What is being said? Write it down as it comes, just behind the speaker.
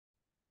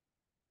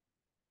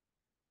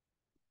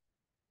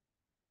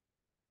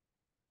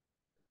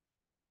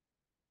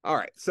All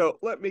right, so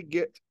let me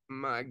get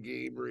my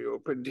game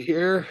reopened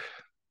here.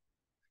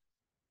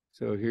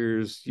 So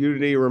here's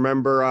Unity.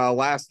 Remember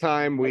last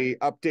time we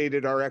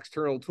updated our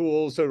external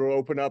tools so it'll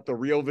open up the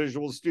real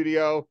Visual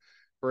Studio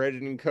for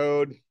editing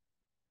code.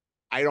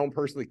 I don't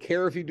personally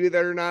care if you do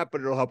that or not,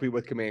 but it'll help you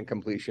with command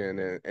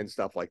completion and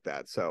stuff like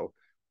that. So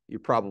you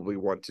probably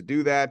want to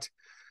do that.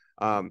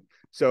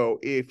 So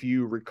if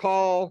you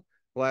recall,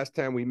 last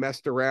time we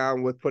messed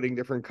around with putting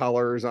different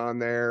colors on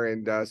there.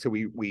 And so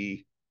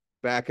we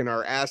back in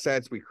our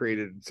assets, we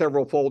created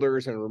several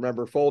folders. And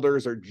remember,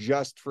 folders are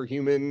just for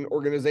human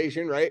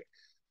organization, right?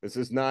 This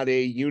is not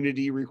a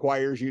Unity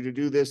requires you to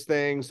do this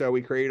thing. So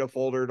we create a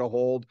folder to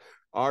hold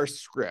our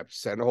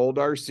scripts and hold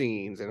our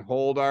scenes and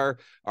hold our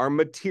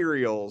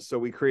materials. So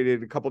we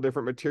created a couple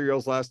different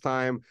materials last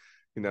time.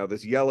 You know,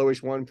 this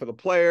yellowish one for the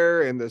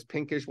player and this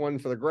pinkish one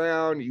for the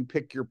ground. You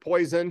pick your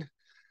poison.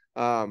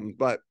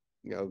 But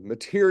you know,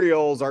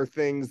 materials are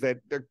things that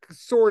they're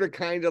sort of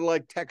kind of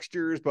like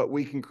textures, but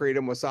we can create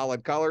them with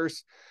solid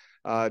colors.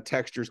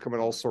 Textures come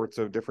in all sorts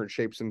of different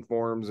shapes and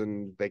forms,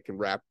 and they can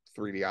wrap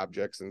 3D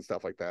objects and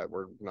stuff like that.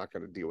 We're not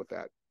going to deal with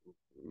that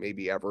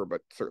maybe ever, but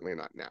certainly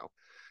not now.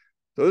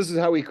 So this is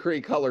how we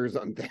create colors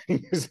on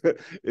things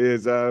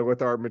is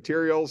with our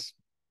materials.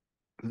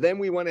 Then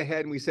we went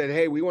ahead and we said,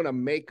 hey, we want to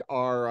make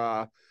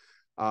our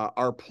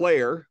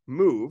player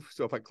move.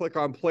 So if I click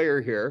on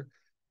player here,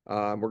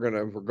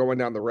 we're going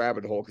down the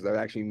rabbit hole because I've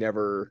actually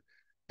never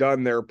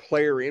done their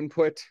player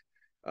input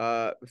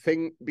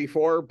thing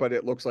before, but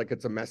it looks like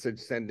it's a message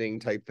sending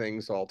type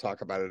thing. So I'll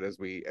talk about it as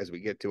we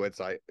get to it.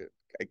 So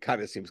it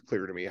kind of seems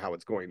clear to me how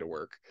it's going to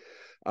work.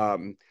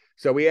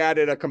 So we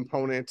added a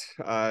component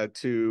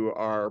to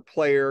our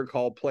player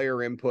called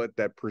player input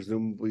that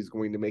presumably is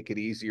going to make it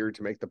easier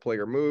to make the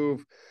player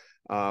move.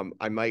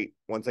 I might,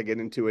 once I get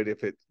into it,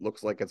 if it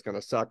looks like it's going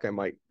to suck, I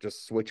might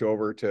just switch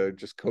over to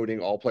just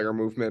coding all player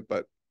movement,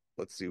 but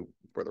let's see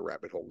where the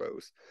rabbit hole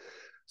goes.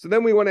 So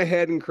then we went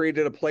ahead and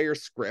created a player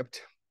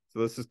script. So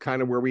this is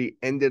kind of where we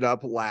ended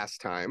up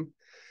last time.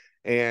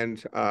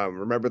 And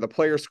remember the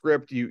player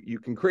script, you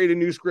can create a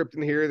new script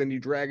in here, then you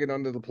drag it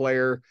onto the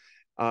player.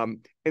 And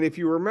if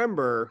you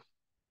remember,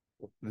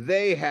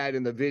 they had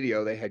in the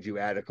video, they had you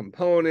add a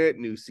component,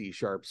 new C#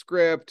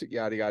 script,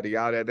 yada, yada,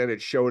 yada. Then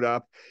it showed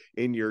up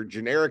in your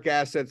generic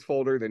assets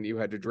folder. Then you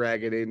had to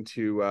drag it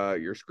into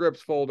your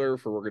scripts folder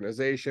for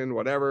organization,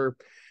 whatever.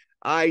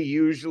 I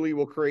usually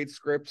will create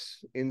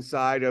scripts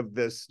inside of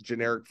this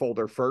generic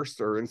folder first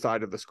or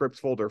inside of the scripts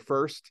folder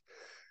first.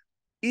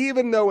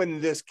 Even though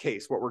in this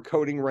case, what we're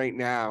coding right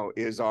now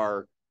is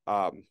our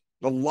the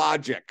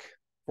logic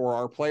for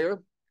our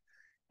player.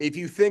 If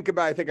you think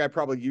about, I think I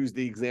probably used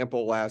the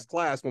example last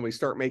class when we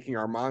start making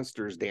our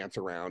monsters dance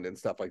around and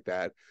stuff like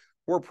that,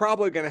 we're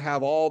probably going to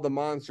have all the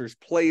monsters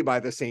play by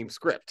the same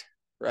script,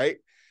 right?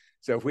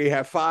 So if we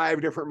have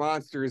 5 different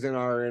monsters in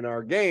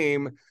our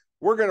game,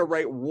 we're going to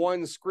write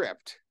one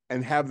script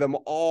and have them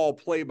all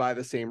play by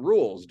the same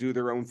rules, do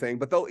their own thing,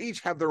 but they'll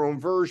each have their own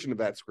version of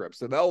that script.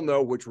 So they'll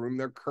know which room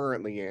they're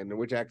currently in and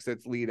which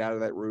exits lead out of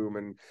that room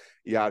and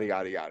yada,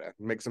 yada, yada.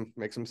 Make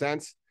some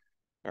sense?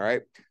 All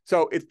right.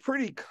 So it's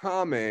pretty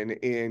common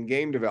in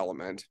game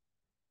development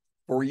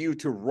for you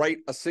to write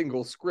a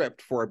single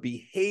script for a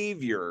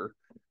behavior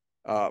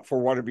for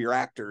one of your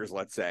actors,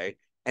 let's say,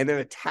 and then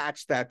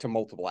attach that to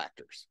multiple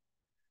actors.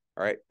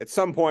 All right. At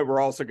some point,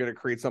 we're also going to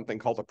create something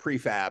called a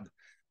prefab,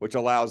 which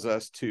allows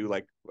us to,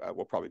 like,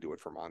 we'll probably do it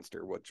for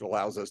monster, which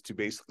allows us to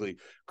basically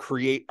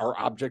create our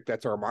object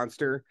that's our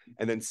monster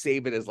and then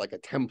save it as like a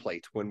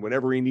template.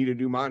 Whenever we need a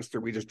new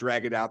monster, we just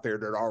drag it out there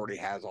that already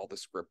has all the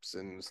scripts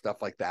and stuff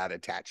like that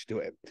attached to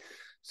it.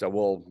 So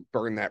we'll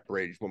burn that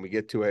bridge when we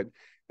get to it.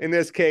 In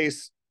this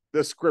case,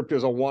 the script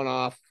is a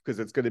one-off because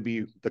it's going to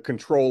be the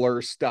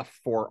controller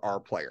stuff for our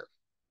player.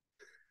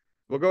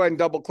 We'll go ahead and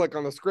double click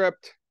on the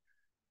script.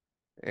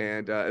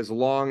 And as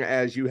long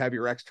as you have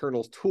your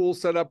external tool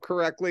set up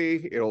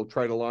correctly, it'll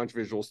try to launch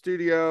Visual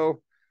Studio.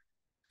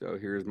 So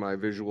here's my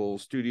Visual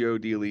Studio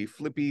dealy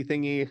flippy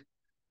thingy.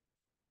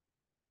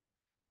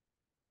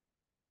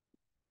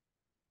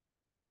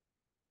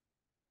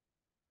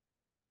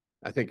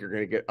 I think you're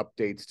going to get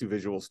updates to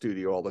Visual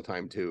Studio all the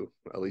time too,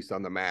 at least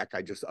on the Mac.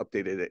 I just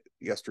updated it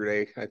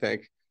yesterday, I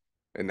think.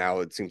 And now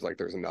it seems like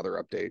there's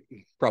another update,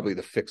 probably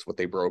to fix what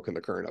they broke in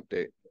the current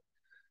update.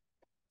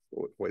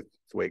 That's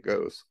the way it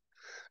goes.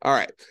 All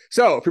right.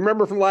 So if you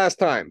remember from last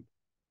time,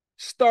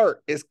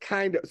 start is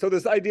kind of, so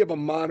this idea of a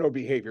mono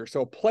behavior.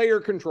 So player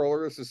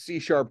controller, this is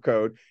C#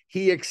 code.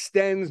 He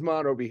extends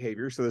mono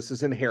behavior. So this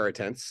is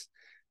inheritance.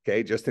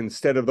 Okay. Just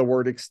instead of the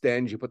word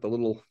extend, you put the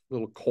little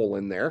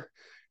colon there.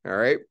 All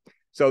right.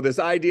 So this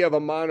idea of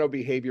a mono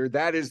behavior,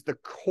 that is the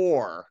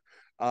core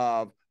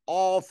of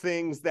all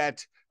things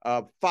that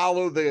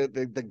follow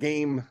the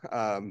game,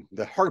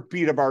 the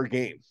heartbeat of our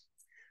game.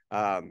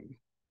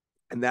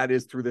 And that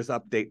is through this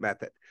update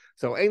method.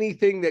 So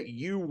anything that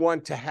you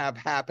want to have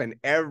happen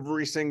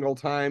every single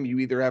time you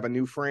either have a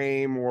new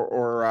frame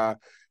or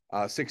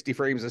 60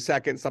 frames a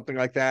second, something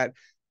like that,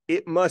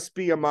 it must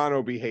be a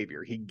mono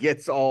behavior. He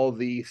gets all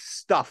the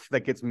stuff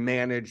that gets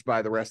managed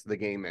by the rest of the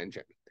game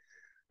engine.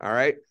 All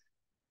right.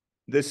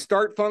 The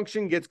start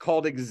function gets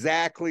called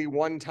exactly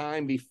one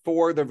time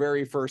before the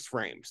very first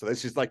frame. So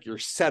this is like your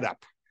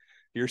setup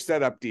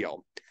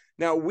deal.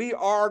 Now, we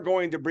are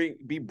going to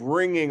be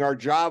bringing our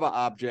Java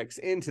objects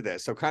into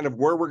this. So kind of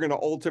where we're going to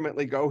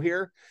ultimately go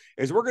here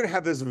is we're going to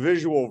have this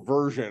visual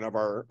version of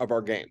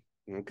our game.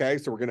 Okay,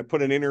 so we're going to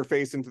put an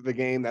interface into the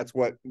game. That's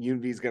what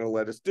Unity is going to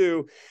let us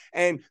do.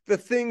 And the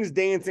things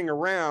dancing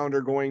around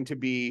are going to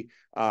be,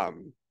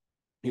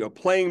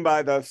 playing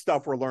by the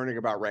stuff we're learning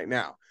about right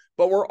now.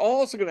 But we're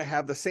also going to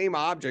have the same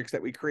objects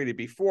that we created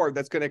before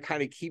that's going to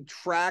kind of keep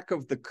track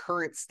of the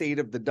current state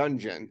of the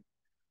dungeon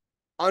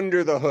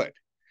under the hood.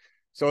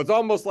 So it's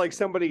almost like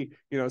somebody,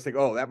 it's like,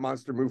 oh, that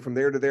monster moved from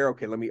there to there.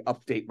 Okay, let me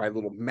update my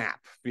little map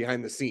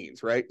behind the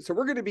scenes, right? So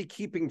we're going to be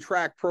keeping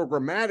track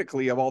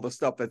programmatically of all the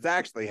stuff that's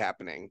actually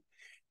happening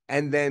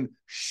and then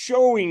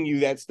showing you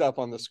that stuff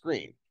on the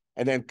screen.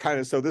 And then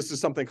so this is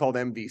something called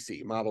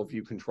MVC, Model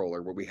View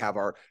Controller, where we have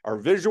our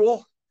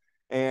visual,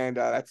 and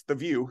that's the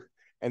view.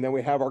 And then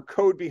we have our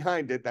code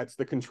behind it, that's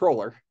the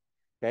controller.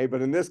 Okay,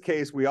 but in this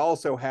case, we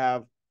also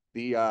have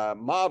the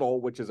model,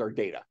 which is our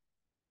data.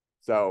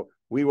 So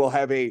we will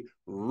have a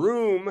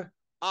room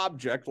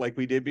object like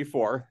we did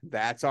before.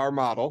 That's our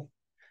model.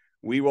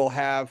 We will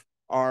have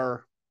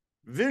our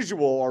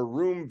visual, our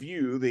room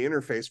view, the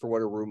interface for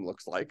what a room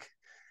looks like.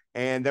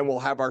 And then we'll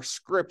have our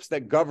scripts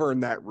that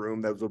govern that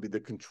room. Those will be the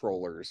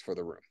controllers for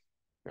the room.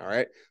 All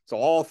right. So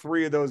all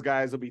three of those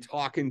guys will be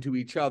talking to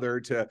each other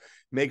to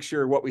make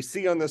sure what we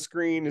see on the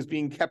screen is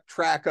being kept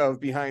track of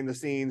behind the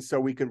scenes so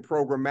we can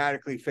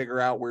programmatically figure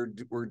out where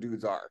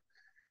dudes are.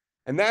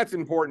 And that's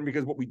important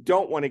because what we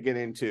don't want to get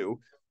into,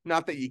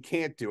 not that you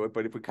can't do it,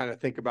 but if we kind of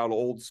think about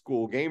old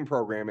school game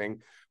programming,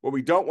 what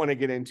we don't want to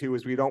get into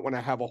is we don't want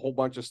to have a whole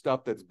bunch of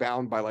stuff that's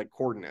bound by like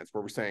coordinates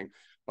where we're saying,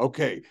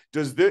 okay,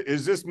 is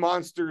this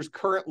monster's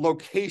current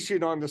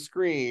location on the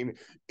screen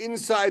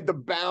inside the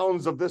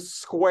bounds of this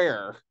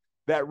square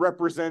that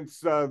represents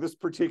this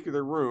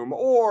particular room,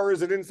 or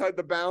is it inside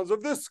the bounds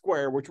of this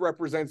square, which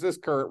represents this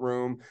current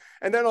room?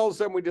 And then all of a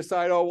sudden we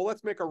decide, oh, well,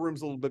 let's make our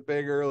rooms a little bit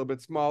bigger, a little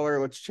bit smaller.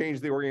 Let's change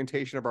the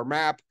orientation of our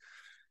map.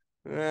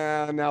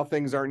 Now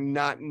things are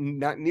not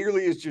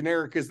nearly as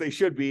generic as they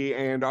should be,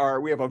 and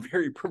we have a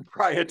very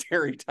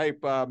proprietary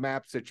type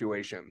map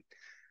situation.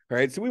 All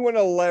right, so we want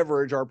to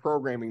leverage our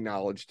programming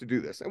knowledge to do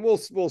this, and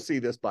we'll see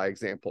this by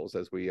examples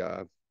as we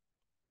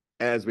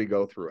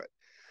go through it.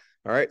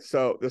 All right,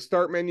 so the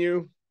start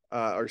menu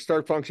or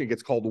start function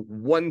gets called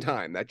one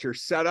time. That's your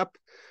setup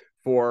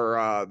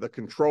for the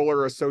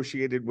controller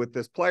associated with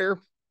this player.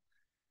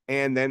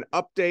 And then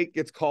update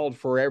gets called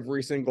for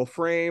every single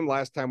frame.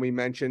 Last time we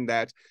mentioned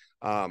that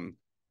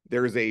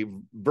there's a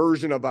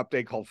version of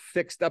update called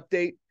fixed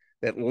update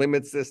that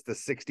limits this to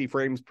 60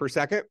 frames per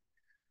second.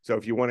 So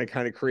if you want to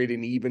kind of create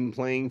an even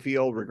playing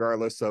field,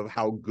 regardless of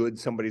how good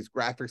somebody's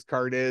graphics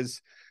card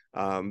is,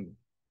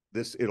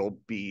 it'll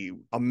be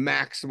a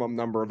maximum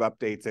number of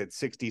updates at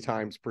 60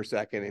 times per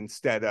second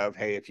instead of,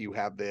 hey, if you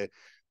have the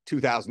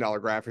 $2,000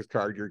 graphics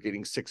card, you're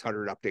getting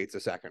 600 updates a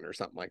second or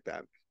something like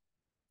that.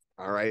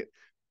 All right.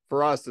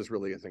 For us, this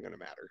really isn't going to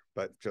matter,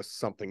 but just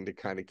something to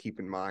kind of keep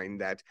in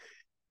mind that.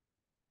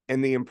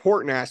 And the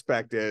important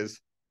aspect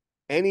is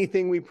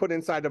anything we put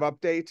inside of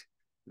update,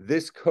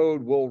 this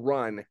code will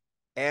run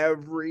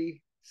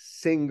every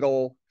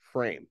single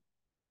frame.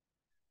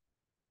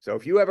 So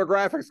if you have a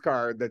graphics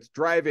card that's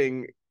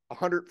driving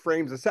 100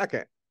 frames a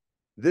second,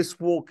 this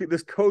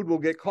code will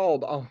get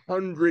called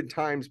 100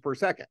 times per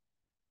second.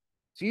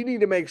 So you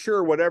need to make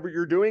sure whatever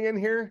you're doing in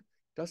here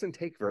doesn't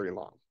take very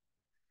long.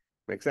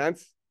 Make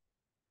sense?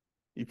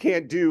 You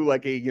can't do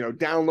like a,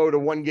 download a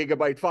 1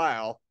 gigabyte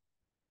file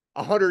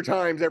 100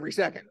 times every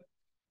second.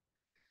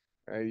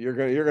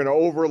 You're gonna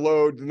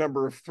overload the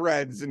number of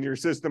threads in your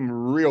system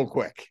real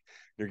quick.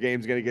 Your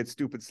game's gonna get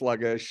stupid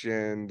sluggish,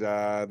 and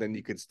then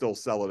you could still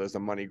sell it as a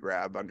money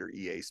grab under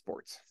EA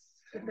Sports.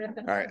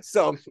 All right,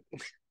 so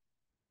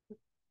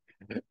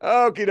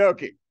okie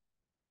dokie.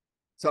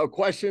 So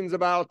questions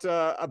about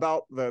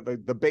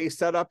the base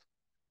setup.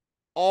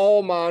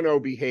 All mono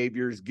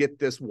behaviors get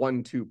this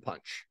 1-2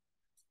 punch.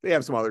 They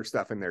have some other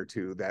stuff in there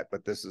too,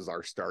 but this is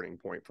our starting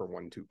point for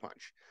 1-2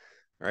 punch.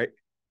 All right,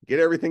 get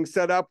everything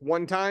set up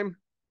one time.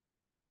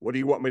 What do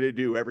you want me to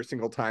do every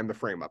single time the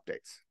frame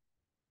updates?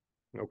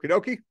 Okie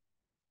dokie.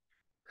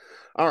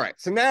 All right,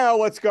 so now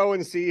let's go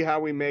and see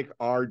how we make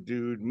our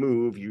dude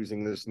move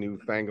using this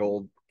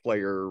newfangled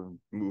player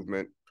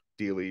movement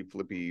dealy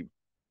flippy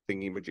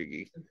thingy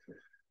majiggy.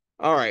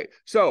 All right,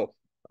 so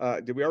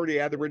did we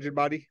already add the rigid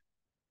body?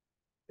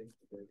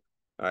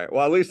 All right,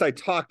 well, at least I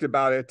talked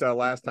about it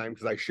last time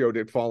because I showed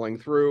it falling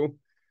through.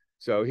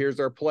 So here's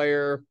our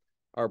player.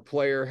 Our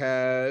player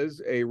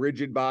has a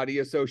rigid body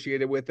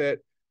associated with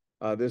it.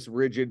 This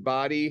rigid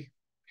body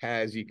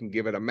you can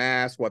give it a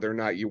mass, whether or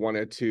not you want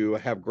it to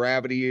have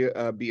gravity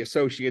be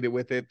associated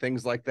with it,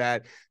 things like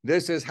that.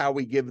 This is how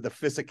we give the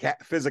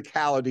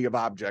physicality of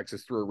objects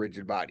is through a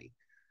rigid body.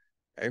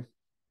 Okay.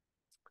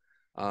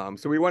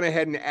 So we went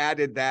ahead and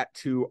added that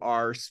to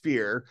our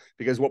sphere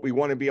because what we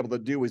want to be able to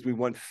do is we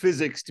want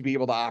physics to be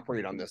able to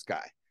operate on this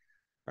guy.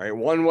 All right,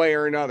 one way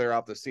or another, I'll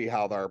have to see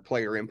how our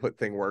player input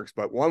thing works,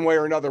 but one way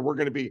or another, we're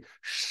going to be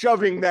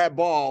shoving that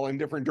ball in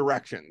different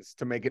directions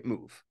to make it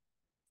move.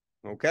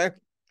 Okay.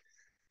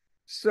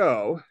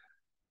 So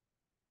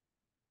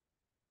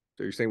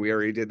you're saying we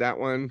already did that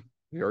one?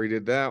 We already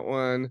did that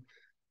one.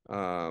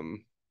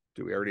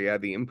 Do we already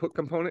add the input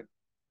component?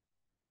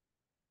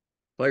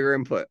 Player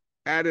input.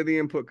 Added the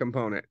input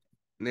component.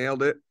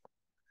 Nailed it.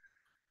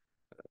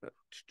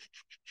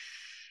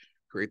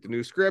 Create the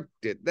new script.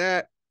 Did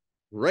that.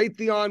 Write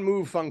the on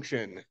move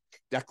function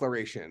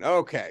declaration.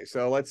 Okay,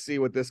 so let's see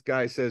what this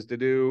guy says to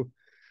do.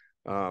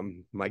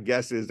 My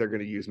guess is they're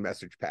going to use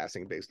message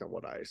passing based on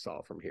what I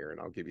saw from here,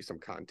 and I'll give you some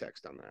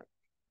context on that.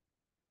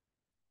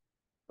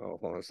 Oh,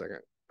 hold on a second.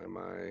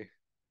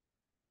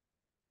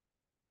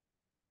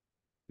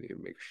 Need to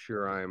make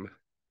sure I'm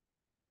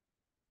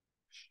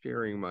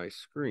sharing my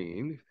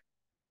screen.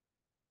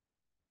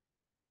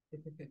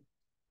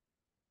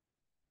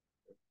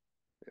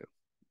 Yeah.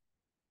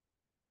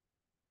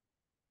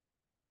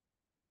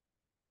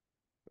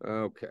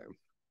 Okay,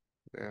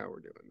 now we're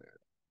doing that.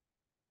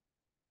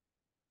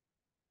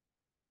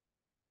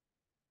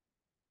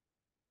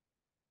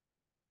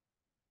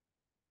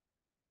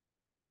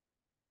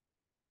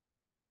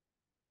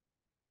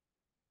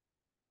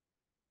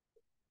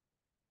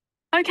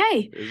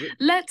 Okay,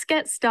 let's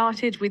get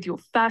started with your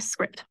first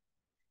script.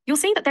 You'll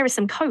see that there is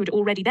some code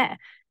already there.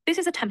 This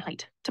is a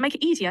template to make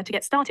it easier to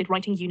get started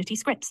writing Unity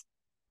scripts.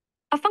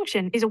 A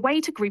function is a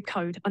way to group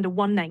code under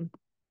one name.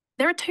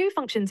 There are two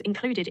functions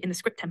included in the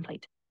script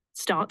template,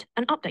 start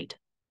and update.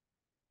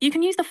 You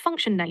can use the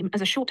function name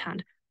as a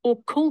shorthand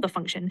or call the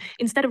function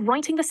instead of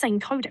writing the same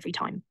code every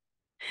time.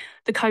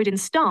 The code in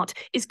start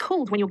is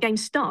called when your game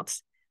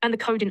starts, and the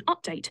code in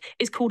update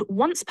is called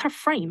once per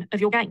frame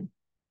of your game.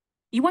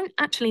 You won't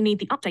actually need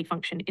the update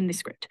function in this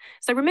script,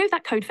 so remove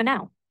that code for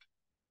now.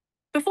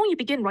 Before you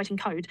begin writing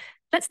code,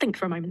 let's think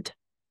for a moment.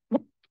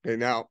 Okay,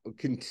 now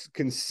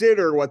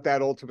consider what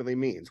that ultimately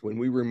means. When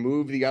we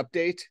remove the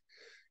update,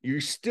 you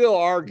still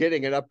are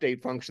getting an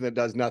update function that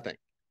does nothing.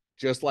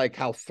 Just like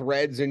how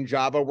threads in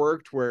Java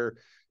worked, where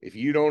if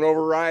you don't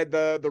override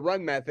the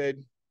run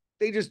method,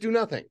 they just do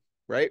nothing,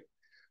 right?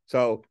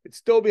 So it's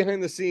still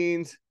behind the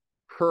scenes.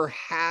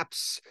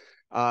 Perhaps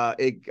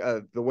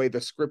the way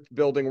the script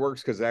building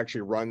works, because it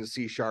actually runs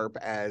C#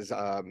 as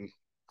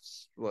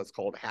let's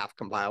call it half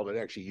compiled. It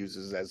actually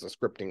uses as a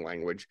scripting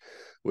language,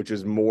 which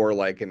is more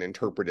like an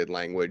interpreted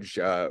language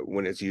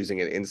when it's using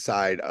it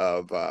inside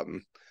of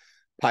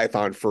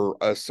Python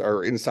for us,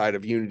 or inside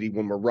of Unity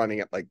when we're running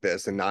it like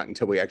this, and not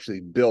until we actually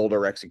build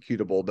our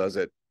executable does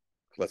it,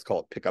 let's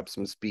call it, pick up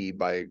some speed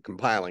by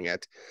compiling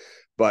it.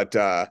 But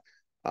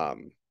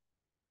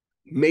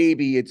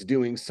maybe it's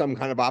doing some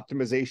kind of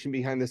optimization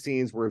behind the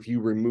scenes where if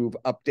you remove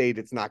update,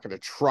 it's not going to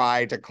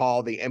try to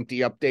call the empty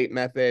update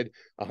method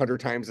 100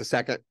 times a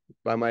second,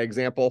 by my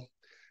example,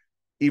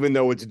 even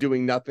though it's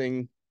doing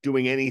nothing.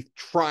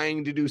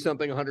 Trying to do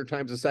something 100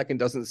 times a second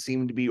doesn't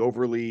seem to be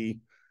overly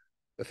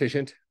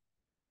efficient.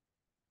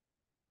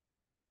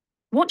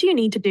 What do you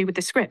need to do with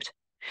the script?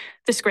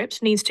 The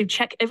script needs to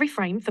check every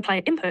frame for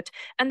player input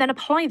and then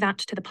apply that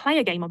to the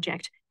player game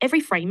object every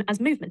frame as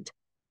movement.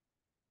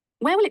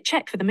 Where will it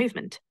check for the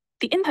movement?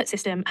 The input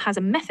system has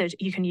a method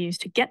you can use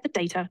to get the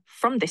data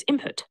from this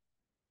input.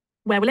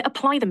 Where will it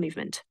apply the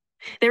movement?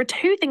 There are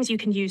two things you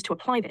can use to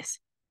apply this: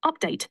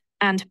 update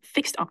and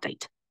fixed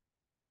update.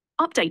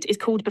 Update is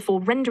called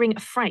before rendering a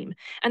frame,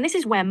 and this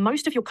is where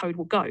most of your code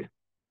will go.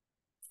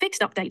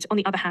 Fixed update, on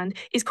the other hand,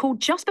 is called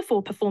just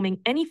before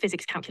performing any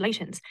physics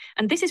calculations,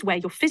 and this is where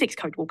your physics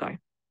code will go.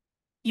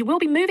 You will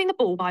be moving the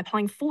ball by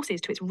applying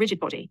forces to its rigid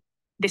body.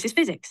 This is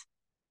physics.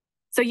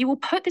 So you will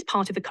put this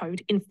part of the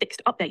code in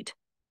fixed update.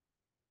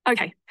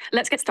 Okay,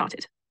 let's get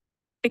started.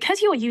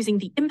 Because you are using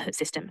the input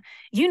system,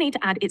 you need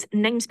to add its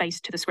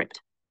namespace to the script.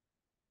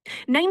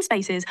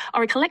 Namespaces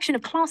are a collection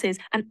of classes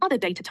and other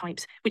data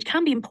types which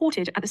can be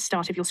imported at the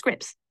start of your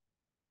scripts.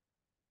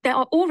 There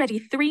are already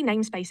 3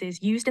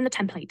 namespaces used in the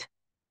template: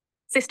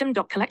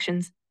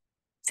 system.collections,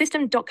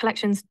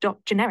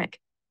 system.collections.generic,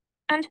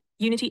 and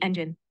Unity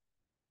Engine.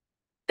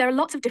 There are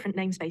lots of different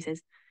namespaces.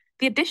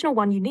 The additional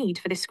one you need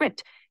for this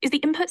script is the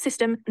input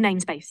system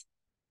namespace.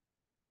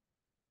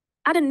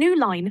 Add a new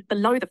line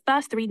below the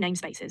first 3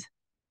 namespaces.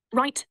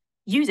 Write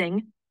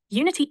using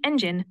Unity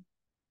Engine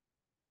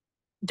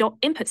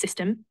 .input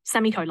system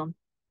semicolon.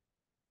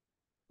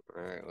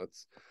 All right,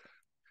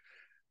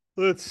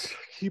 let's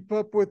keep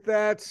up with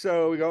that.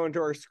 So we go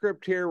into our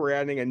script here. We're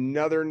adding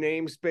another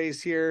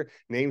namespace here.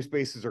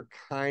 Namespaces are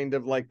kind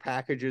of like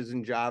packages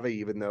in Java,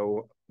 even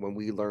though when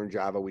we learned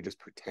Java, we just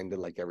pretended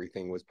like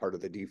everything was part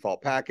of the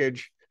default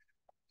package.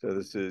 So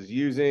this is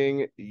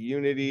using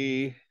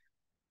Unity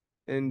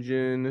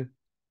Engine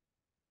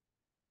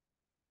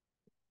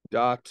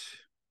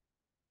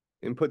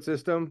 .input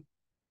system.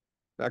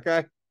 That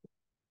guy?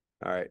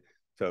 All right.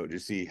 So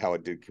just see how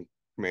it did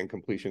command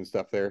completion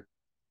stuff there.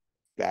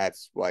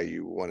 That's why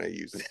you want to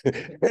use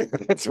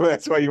it.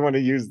 That's why you want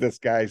to use this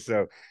guy,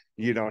 so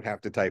you don't have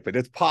to type it.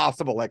 It's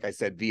possible, like I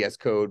said, VS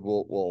Code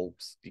will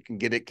you can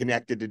get it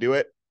connected to do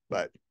it,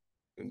 but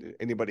does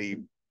anybody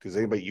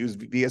use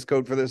VS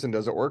Code for this and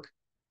does it work?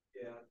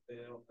 Yeah, they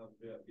don't have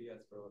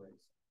VS for Linux.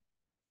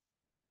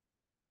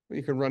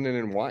 You can run it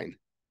in Wine.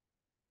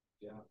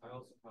 Yeah, I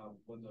also have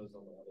Windows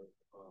on the other.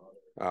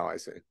 Oh, I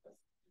see.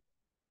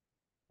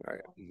 All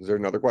right. Is there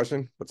another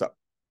question? What's up?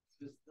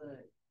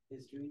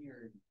 Is doing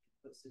your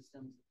input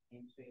systems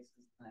namespace, is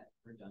that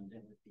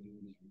redundant with the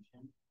Unity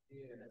engine?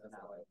 Yeah.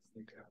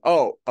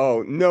 Oh,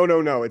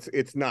 no.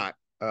 It's not.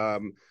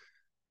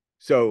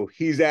 So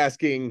he's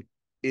asking,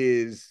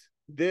 is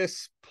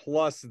this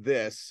plus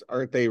this,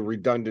 aren't they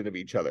redundant of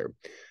each other?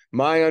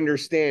 My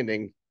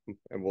understanding,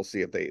 and we'll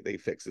see if they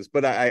fix this,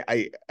 but I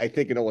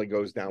think it only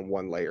goes down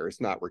one layer. It's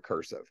not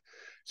recursive.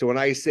 So when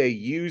I say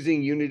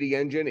using Unity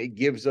Engine, it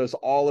gives us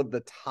all of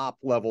the top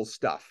level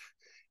stuff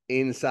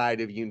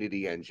inside of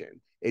Unity Engine.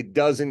 It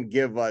doesn't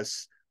give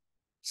us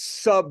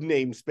sub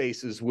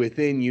namespaces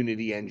within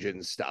Unity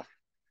Engine stuff.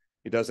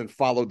 It doesn't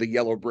follow the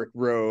yellow brick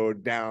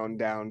road down.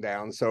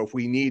 So if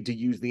we need to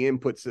use the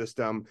input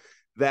system,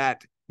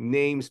 that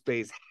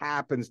namespace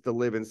happens to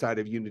live inside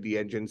of Unity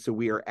Engine. So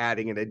we are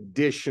adding an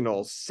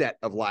additional set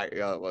of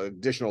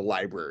additional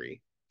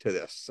library to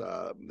this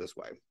this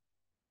way.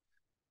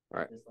 All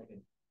right. Just like a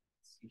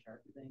C#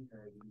 thing,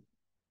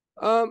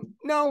 or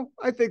no,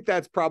 I think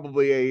that's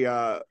probably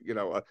a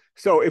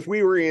so if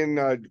we were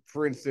in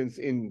for instance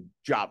in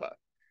Java,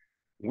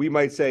 we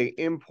might say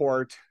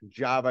import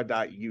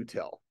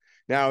java.util.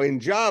 Now in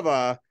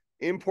Java,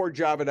 import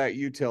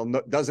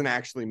java.util doesn't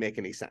actually make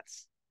any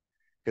sense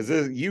because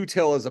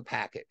util is a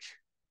package.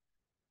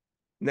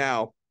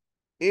 Now,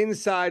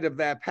 inside of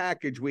that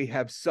package, we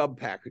have sub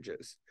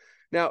packages.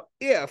 Now,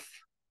 if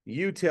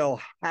util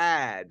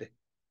had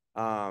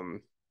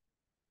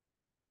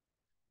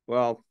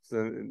well,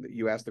 so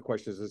you asked the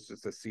question, is this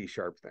just a C#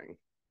 thing?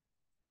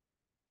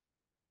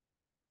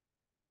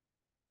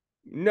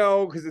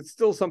 No, because it's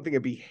still something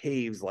that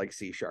behaves like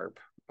C#.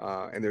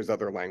 And there's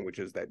other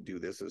languages that do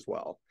this as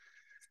well.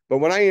 But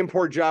when I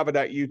import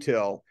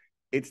java.util,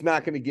 it's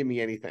not going to give me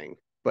anything.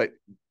 But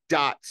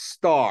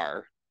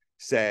 .star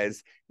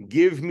says,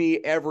 give me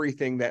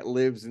everything that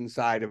lives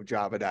inside of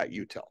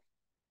java.util.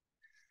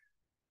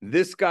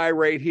 This guy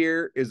right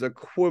here is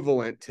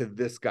equivalent to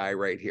this guy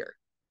right here.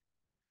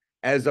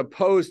 As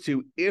opposed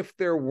to if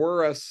there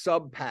were a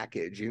sub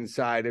package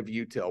inside of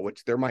util,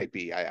 which there might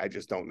be, I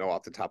just don't know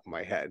off the top of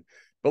my head.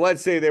 But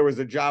let's say there was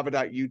a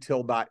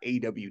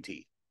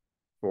java.util.awt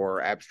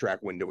for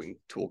abstract windowing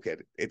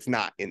toolkit. It's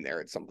not in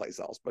there, it's someplace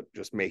else, but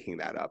just making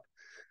that up.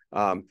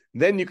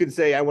 Then you can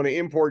say, I want to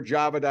import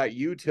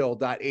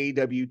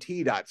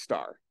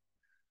java.util.awt.star,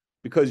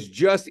 because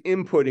just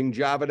inputting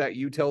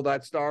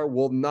java.util.star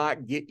will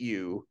not get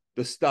you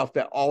the stuff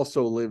that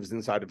also lives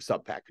inside of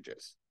sub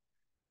packages.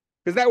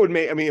 Because that would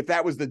make, I mean, if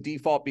that was the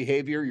default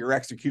behavior, your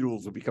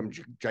executables would become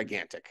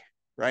gigantic,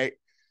 right?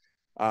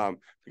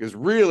 Because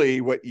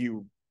really what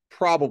you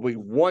probably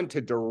want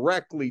to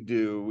directly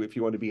do if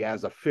you want to be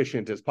as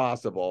efficient as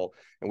possible,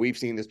 and we've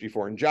seen this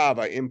before in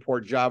Java,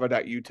 import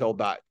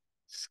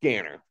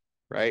java.util.scanner,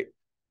 right?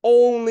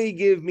 Only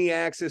give me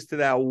access to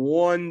that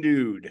one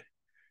dude,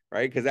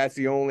 right? Because that's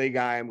the only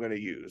guy I'm going to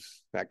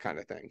use, that kind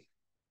of thing.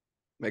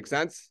 Make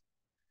sense?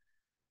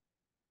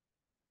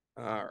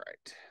 All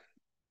right.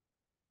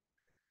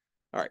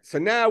 All right, so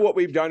now what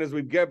we've done is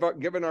we've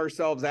given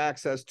ourselves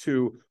access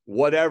to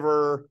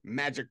whatever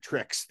magic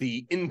tricks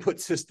the input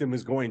system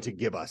is going to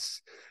give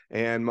us.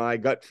 And my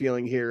gut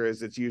feeling here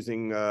is it's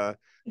using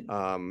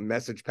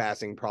message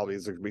passing. Probably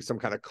is there going to be some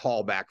kind of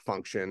callback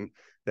function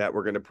that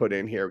we're going to put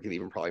in here. We can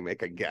even probably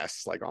make a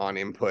guess, like on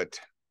input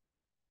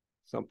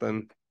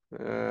something,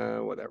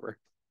 whatever.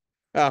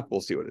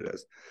 We'll see what it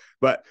is.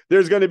 But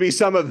there's going to be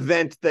some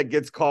event that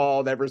gets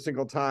called every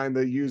single time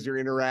the user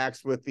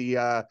interacts with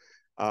the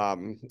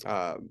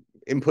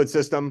input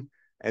system,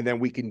 and then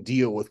we can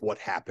deal with what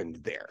happened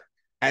there,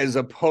 as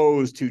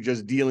opposed to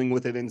just dealing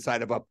with it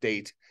inside of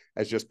update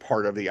as just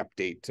part of the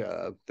update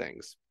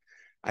things.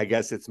 I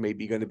guess it's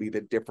maybe going to be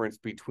the difference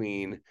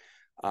between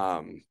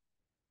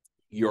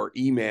your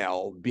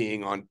email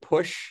being on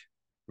push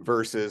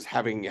versus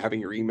having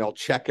your email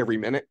check every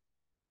minute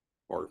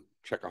or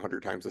check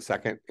 100 times a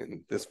second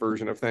in this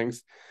version of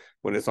things.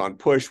 When it's on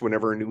push,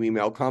 whenever a new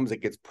email comes,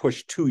 it gets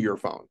pushed to your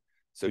phone.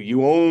 So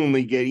you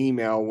only get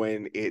email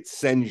when it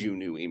sends you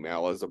new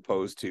email, as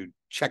opposed to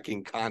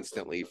checking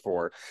constantly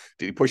for,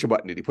 did he push a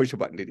button? Did he push a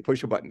button? Did he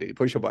push a button? Did he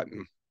push a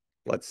button?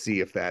 Let's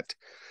see if that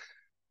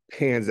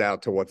pans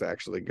out to what's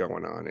actually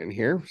going on in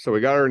here. So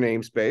we got our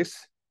namespace.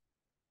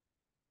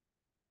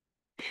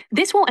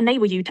 This will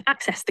enable you to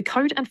access the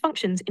code and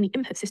functions in the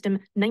input system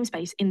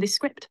namespace in this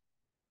script.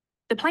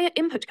 The player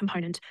input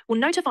component will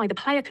notify the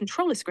player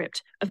controller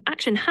script of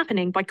action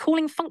happening by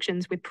calling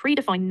functions with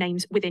predefined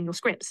names within your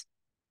scripts.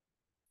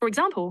 For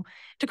example,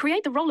 to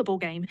create the rollerball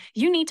game,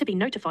 you need to be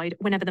notified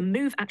whenever the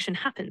move action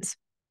happens.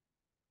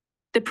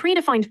 The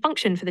predefined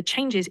function for the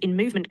changes in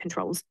movement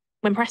controls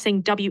when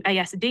pressing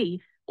WASD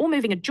or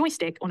moving a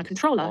joystick on a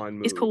controller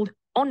On is move. called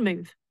on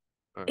move.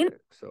 All right,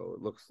 so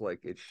it looks like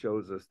it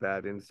shows us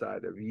that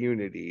inside of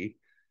Unity.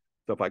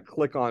 So if I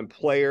click on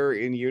player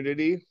in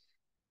Unity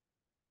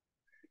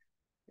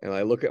and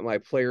I look at my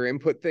player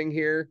input thing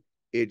here,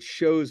 it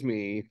shows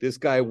me this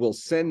guy will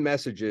send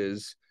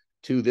messages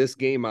to this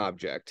game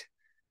object,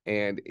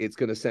 and it's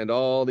going to send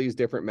all these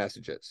different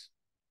messages.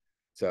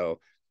 So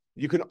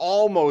you can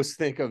almost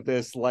think of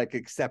this like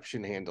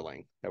exception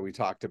handling that we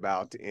talked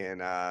about in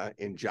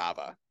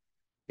Java.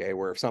 Okay,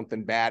 where if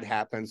something bad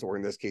happens, or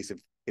in this case,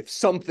 if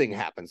something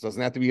happens,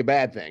 doesn't have to be a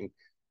bad thing,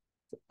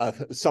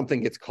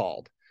 something gets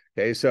called.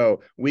 Okay,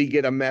 so we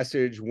get a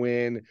message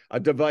when a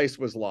device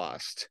was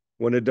lost,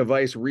 when a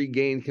device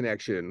regained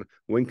connection,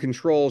 when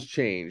controls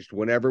changed,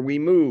 whenever we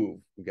move.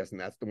 I'm guessing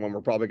that's the one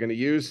we're probably going to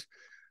use.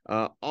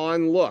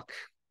 On look,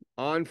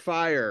 on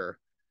fire.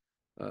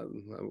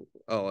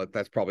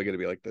 That's probably going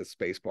to be like the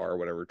space bar or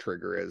whatever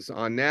trigger is.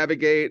 On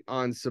navigate,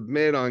 on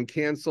submit, on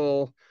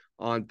cancel,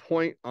 on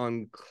point,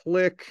 on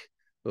click.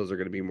 Those are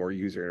going to be more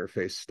user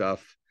interface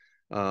stuff.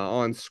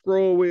 On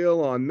scroll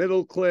wheel, on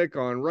middle click,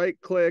 on right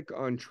click,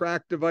 on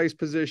track device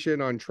position,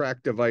 on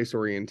track device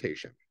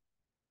orientation.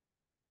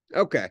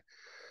 Okay,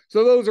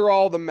 so those are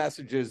all the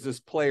messages this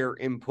player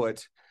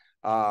input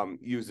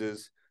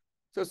uses.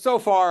 So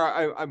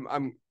far,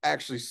 I'm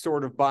actually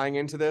sort of buying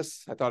into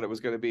this. I thought it was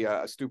going to be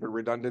a stupid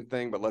redundant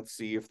thing, but let's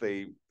see if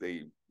they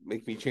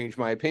make me change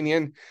my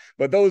opinion.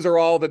 But those are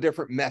all the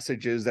different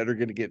messages that are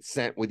going to get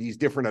sent with these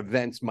different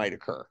events might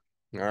occur.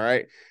 All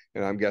right.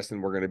 And I'm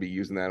guessing we're going to be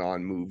using that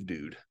on move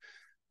dude.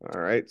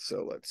 All right.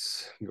 So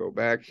let's go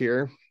back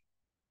here.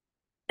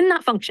 In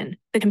that function,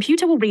 the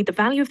computer will read the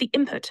value of the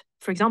input,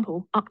 for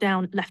example, up,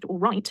 down, left, or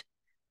right,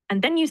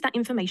 and then use that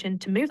information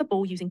to move the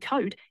ball using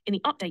code in the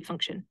update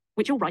function,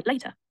 which you'll write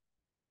later.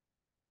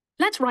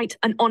 Let's write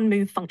an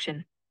onMove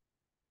function.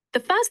 The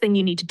first thing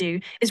you need to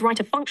do is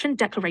write a function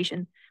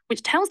declaration,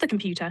 which tells the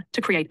computer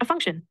to create a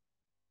function.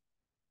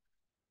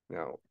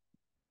 Now,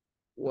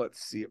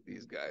 let's see if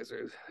these guys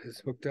are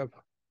hooked up.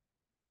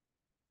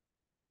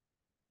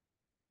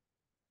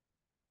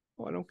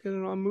 Oh, I don't get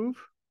an onMove.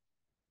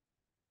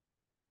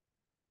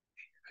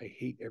 I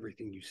hate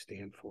everything you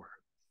stand for.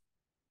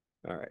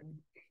 All right.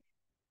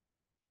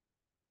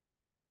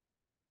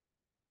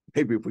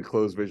 Maybe if we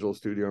close Visual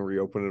Studio and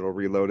reopen it, it'll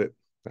reload it.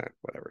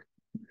 Whatever.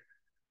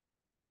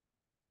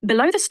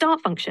 Below the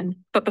start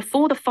function, but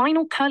before the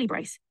final curly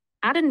brace,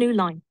 add a new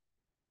line.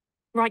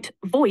 Write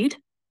void,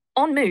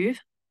 onMove,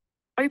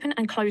 open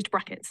and closed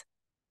brackets.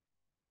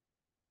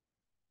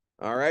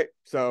 All right,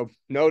 so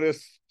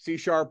notice C#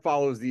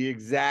 follows the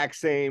exact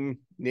same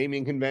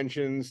naming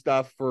convention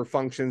stuff for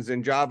functions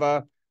in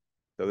Java.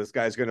 So this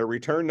guy's going to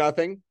return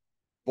nothing,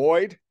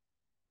 void.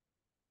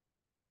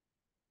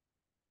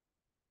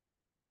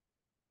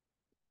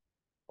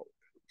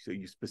 So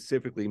you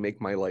specifically make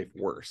my life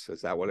worse.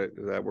 Is that what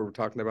we're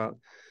talking about?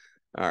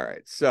 All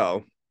right,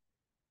 so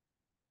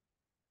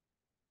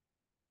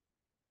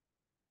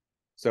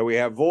we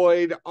have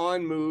void,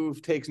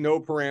 onMove, takes no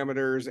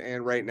parameters,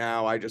 and right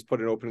now I just put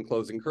an open and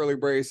closing curly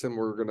brace, and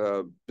we're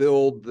gonna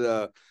build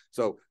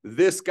so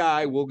this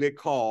guy will get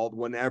called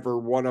whenever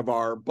one of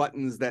our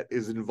buttons that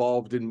is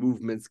involved in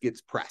movements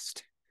gets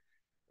pressed.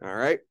 All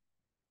right.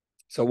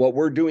 So what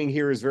we're doing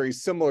here is very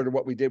similar to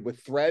what we did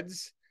with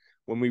threads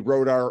when we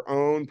wrote our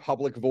own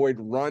public void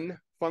run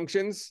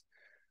functions.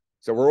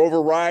 So we're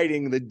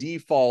overriding the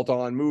default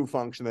onMove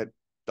function that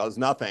does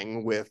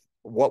nothing with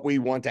what we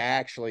want to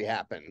actually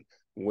happen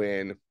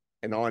when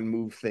an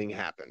onMove thing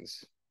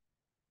happens.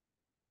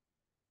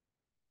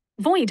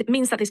 Void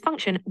means that this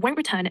function won't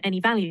return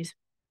any values.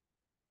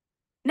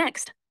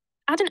 Next,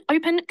 add an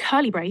open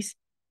curly brace,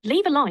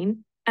 leave a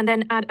line, and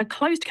then add a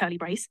closed curly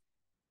brace.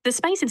 The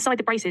space inside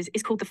the braces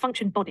is called the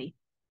function body,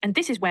 and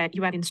this is where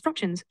you add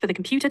instructions for the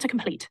computer to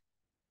complete.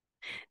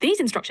 These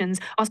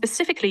instructions are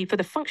specifically for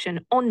the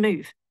function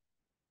onMove.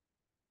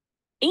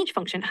 Each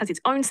function has its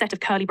own set of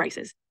curly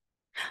braces.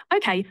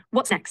 Okay,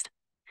 what's next?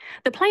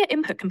 The player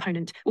input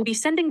component will be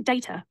sending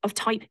data of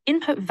type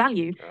input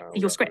value to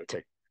your script.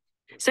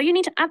 So you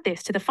need to add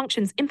this to the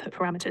function's input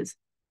parameters.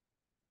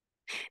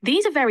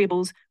 These are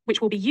variables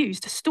which will be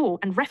used to store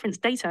and reference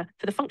data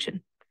for the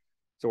function.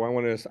 So I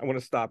want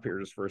to stop here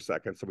just for a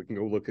second so we can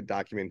go look at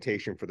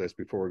documentation for this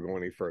before we go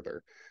any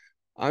further.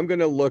 I'm going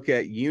to look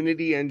at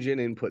Unity Engine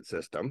input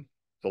system.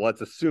 So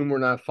let's assume we're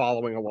not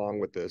following along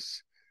with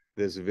this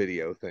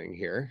video thing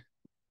here.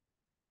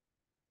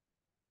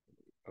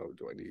 Oh,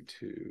 do I need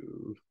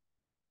to?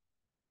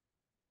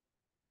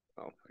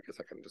 Oh, I guess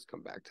I can just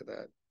come back to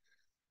that.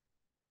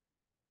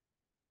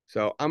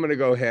 So I'm going to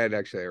go ahead.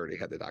 Actually, I already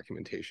had the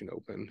documentation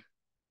open.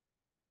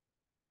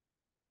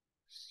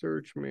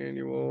 Search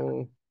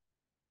manual.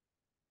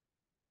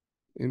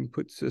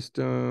 Input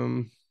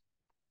system.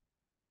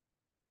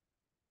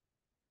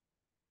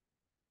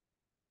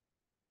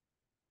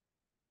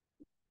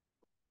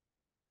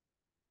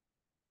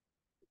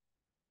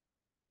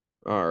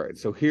 All right,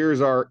 so here's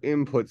our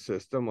input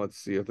system. Let's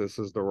see if this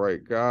is the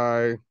right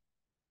guy.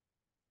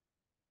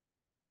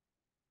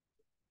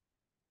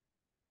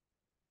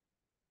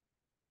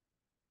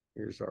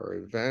 Here's our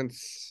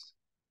events.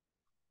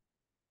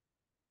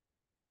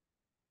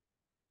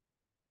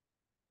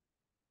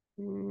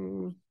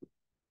 So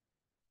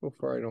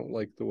far, I don't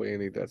like the way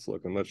any of that's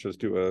looking. Let's just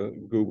do a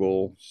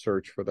Google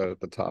search for that at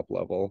the top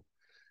level.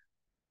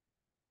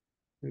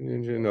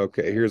 Engine.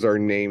 Okay, here's our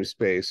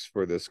namespace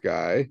for this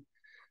guy.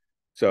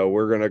 So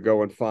we're going to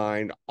go and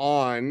find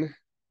on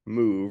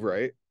move,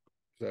 right?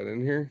 Is that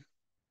in here?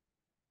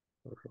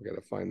 We got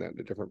to find that in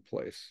a different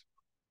place.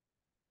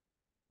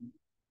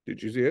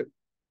 Did you see it?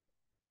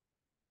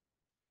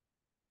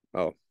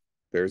 Oh,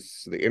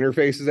 there's the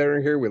interfaces that are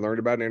in here. We learned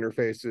about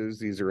interfaces.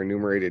 These are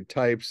enumerated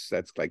types.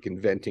 That's like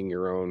inventing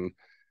your own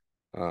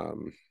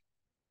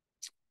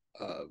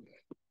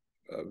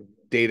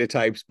data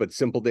types, but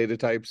simple data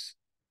types.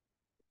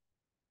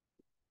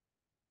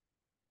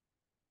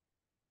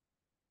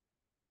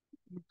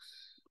 Oops.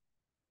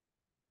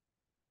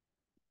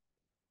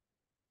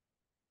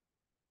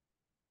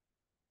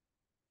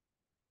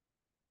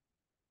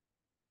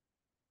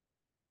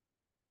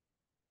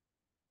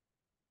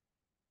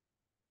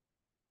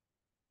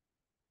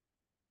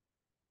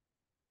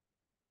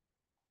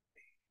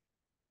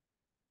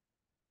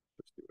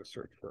 Let's do a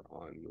search for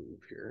on move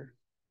here.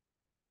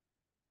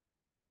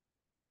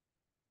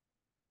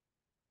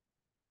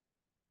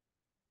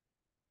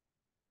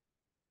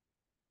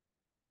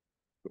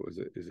 What was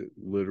it? Is it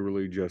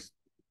literally just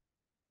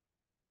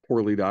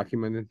poorly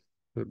documented?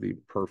 That'd be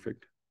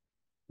perfect.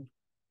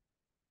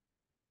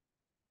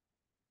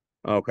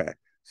 Okay.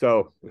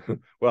 So,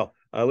 well,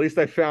 at least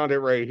I found it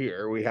right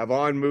here. We have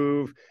on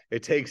move.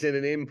 It takes in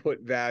an input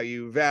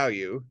value.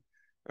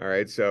 All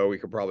right. So we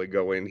could probably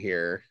go in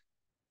here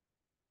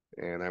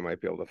and I might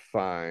be able to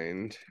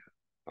find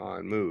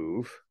on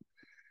move.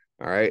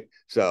 All right.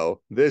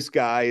 So this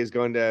guy is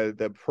going to,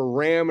 the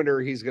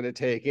parameter he's going to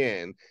take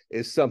in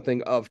is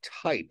something of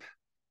type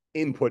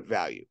input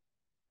value.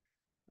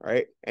 All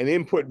right. And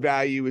input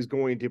value is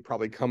going to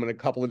probably come in a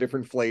couple of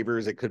different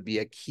flavors. It could be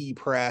a key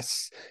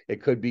press.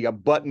 It could be a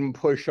button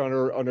push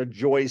on a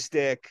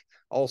joystick,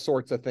 all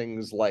sorts of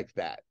things like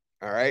that.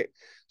 All right.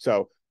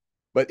 So,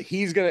 but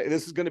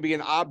this is going to be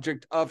an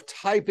object of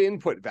type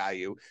input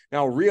value.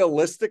 Now,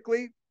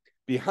 realistically,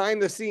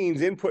 behind the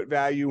scenes, input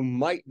value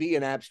might be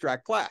an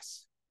abstract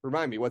class.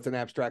 Remind me, what's an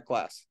abstract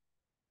class?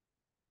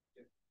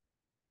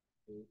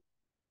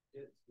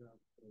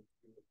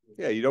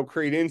 Yeah, you don't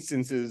create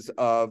instances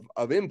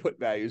of input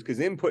values because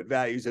input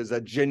values is a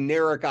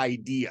generic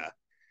idea.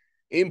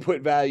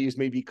 Input values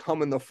may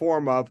become in the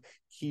form of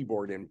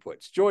keyboard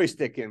inputs,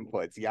 joystick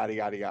inputs, yada,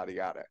 yada, yada,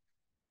 yada.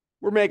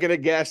 We're making a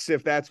guess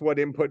if that's what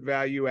input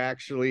value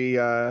actually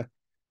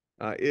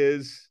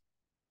is.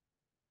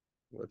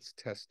 Let's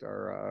test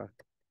our...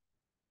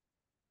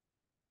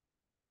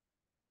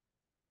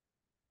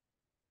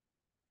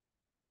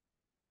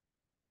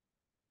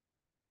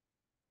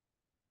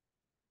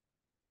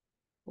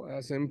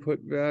 class input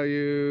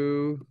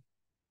value.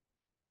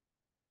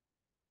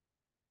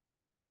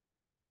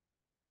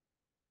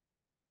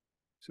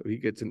 So he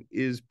gets an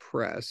is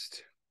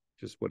pressed,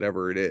 just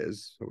whatever it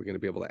is. So we're going to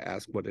be able to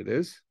ask what it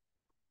is.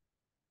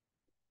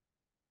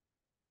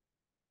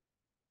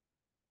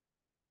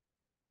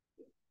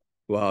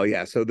 Well,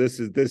 yeah. So this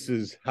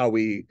is how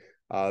we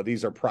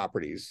these are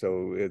properties.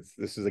 So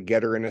this is a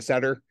getter and a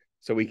setter.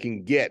 So we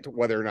can get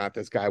whether or not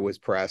this guy was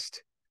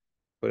pressed.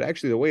 But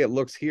actually, the way it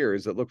looks here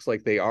is it looks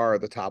like they are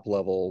the top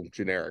level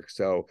generic.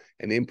 So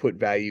an input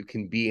value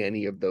can be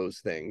any of those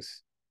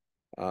things,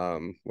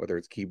 whether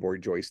it's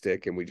keyboard,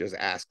 joystick, and we just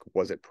ask,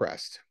 was it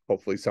pressed?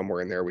 Hopefully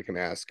somewhere in there we can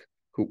ask,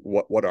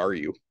 what are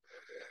you?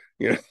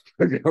 You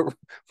know,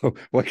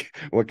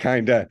 what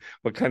kind of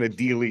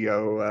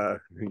dealio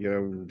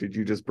did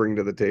you just bring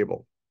to the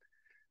table?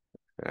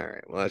 All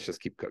right, well, let's just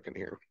keep cooking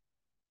here.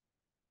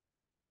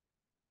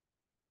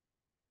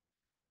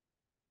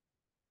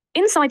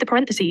 Inside the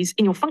parentheses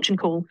in your function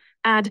call,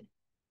 add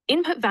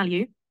input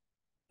value,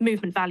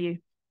 movement value.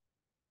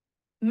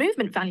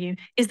 Movement value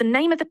is the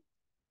name of the...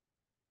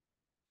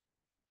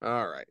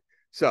 All right,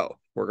 so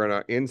we're going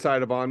to,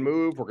 inside of on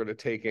move, we're going to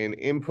take in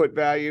input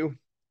value.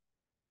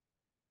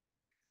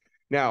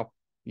 Now,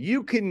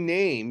 you can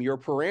name your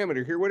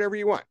parameter here whatever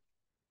you want.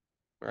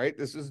 All right,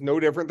 this is no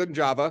different than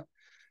Java.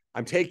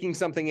 I'm taking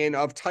something in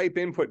of type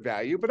input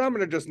value, but I'm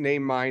going to just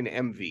name mine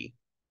MV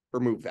for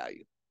move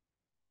value.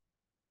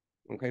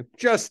 Okay,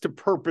 just to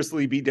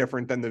purposely be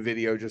different than the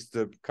video, just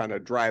to kind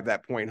of drive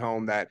that point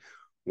home that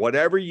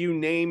whatever you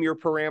name your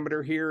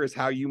parameter here is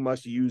how you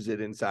must use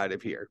it inside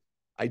of here.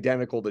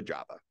 Identical to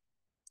Java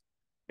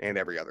and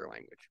every other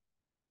language.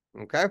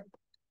 Okay.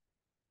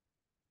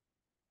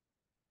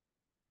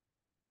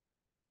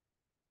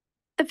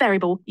 The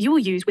variable you will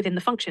use within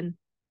the function.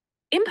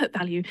 Input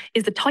value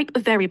is the type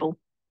of variable.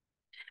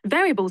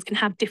 Variables can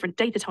have different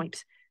data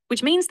types,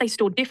 which means they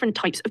store different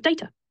types of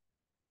data.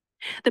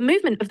 The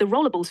movement of the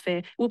rollable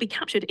sphere will be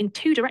captured in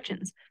two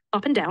directions,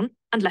 up and down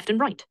and left and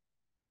right.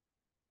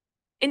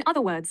 In other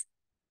words,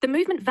 the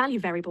movement value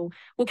variable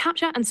will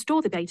capture and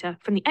store the data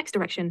from the X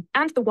direction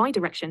and the Y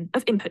direction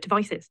of input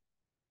devices.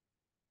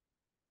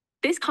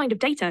 This kind of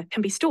data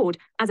can be stored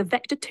as a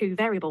vector2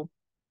 variable.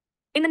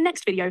 In the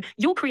next video,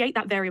 you'll create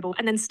that variable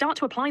and then start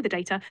to apply the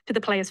data to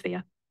the player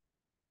sphere.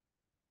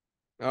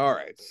 All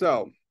right,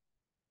 so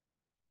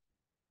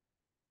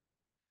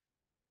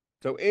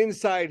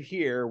inside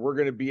here, we're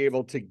going to be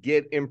able to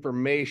get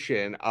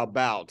information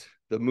about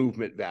the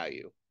movement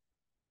value.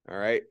 All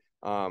right,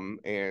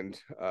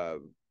 it's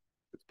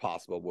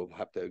possible we'll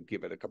have to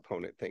give it a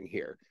component thing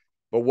here.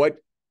 But what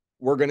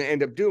we're going to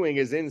end up doing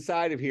is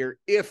inside of here,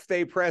 if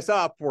they press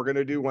up, we're going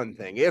to do one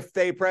thing. If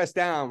they press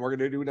down, we're going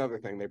to do another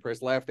thing. They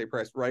press left, they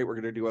press right, we're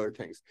going to do other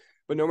things.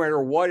 But no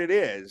matter what it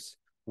is,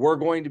 we're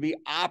going to be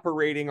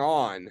operating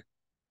on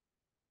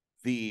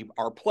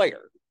our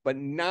player, but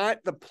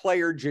not the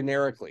player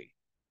generically.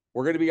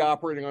 We're going to be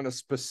operating on a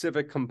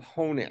specific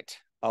component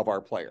of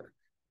our player.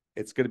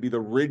 It's going to be the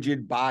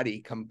rigid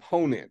body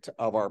component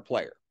of our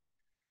player.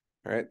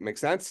 All right, makes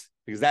sense?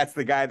 Because that's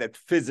the guy that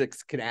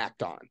physics can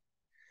act on.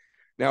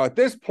 Now, at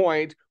this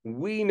point,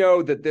 we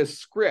know that this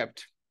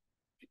script,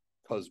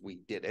 because we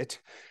did it,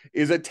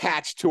 is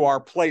attached to our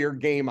player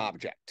game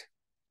object,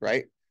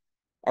 right?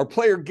 Our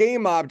player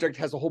game object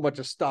has a whole bunch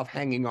of stuff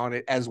hanging on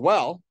it as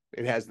well.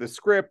 It has the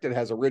script, it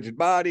has a rigid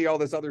body, all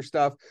this other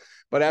stuff.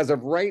 But as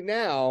of right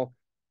now,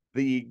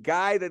 the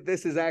guy that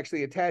this is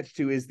actually attached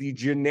to is the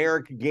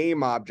generic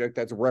game object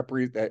that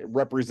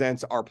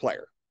represents our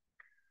player.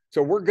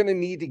 So we're going to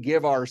need to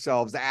give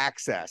ourselves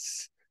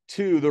access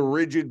to the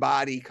rigid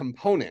body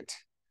component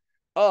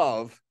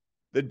of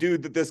the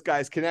dude that this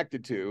guy's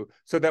connected to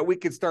so that we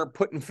can start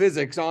putting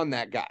physics on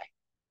that guy.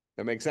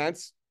 That makes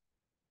sense?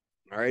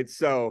 All right,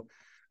 so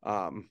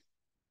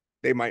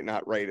they might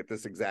not write it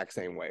this exact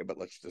same way, but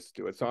let's just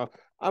do it. So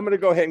I'm going to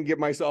go ahead and give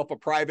myself a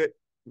private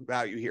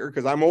value here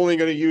because I'm only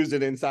going to use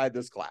it inside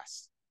this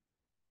class.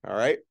 All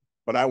right,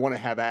 but I want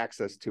to have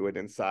access to it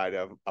inside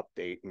of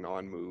update and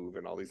on move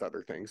and all these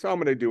other things. So I'm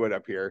going to do it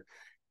up here.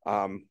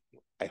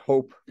 I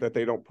hope that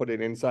they don't put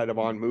it inside of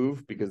on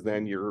move because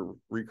then you're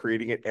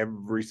recreating it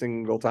every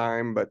single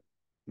time, but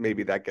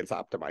maybe that gets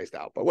optimized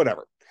out, but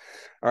whatever.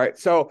 All right,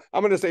 so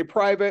I'm going to say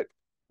private.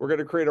 We're going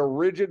to create a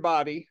rigid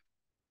body.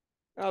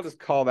 I'll just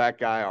call that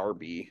guy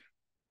RB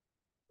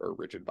or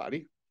rigid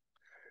body.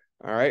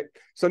 All right,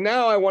 so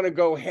now I want to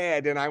go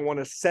ahead and I want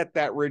to set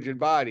that rigid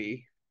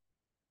body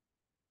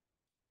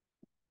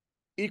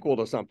equal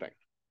to something.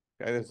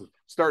 Okay, this is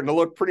starting to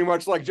look pretty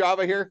much like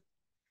Java here.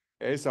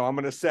 Okay, so I'm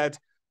going to set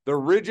the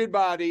rigid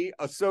body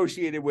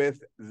associated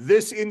with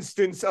this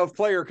instance of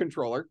player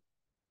controller.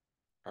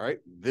 All right,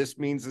 this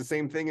means the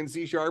same thing in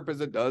C#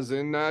 as it does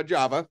in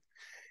Java.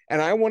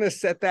 And I want to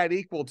set that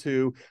equal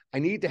to, I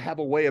need to have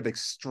a way of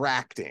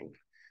extracting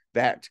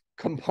that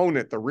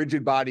component, the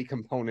rigid body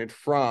component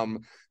from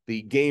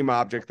the game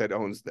object that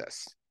owns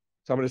this.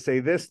 So I'm going to say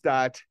this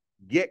dot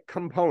get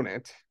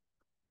component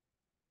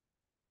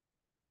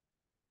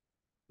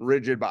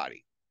rigid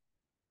body.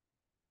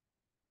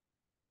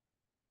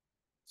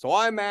 So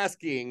I'm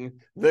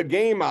asking the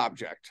game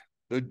object,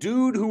 the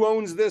dude who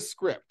owns this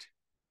script,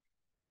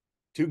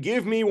 to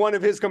give me one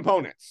of his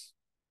components.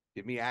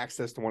 Give me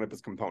access to one of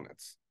his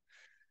components.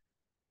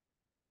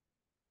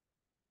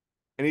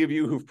 Any of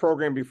you who've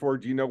programmed before,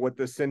 do you know what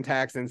the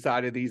syntax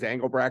inside of these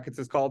angle brackets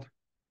is called?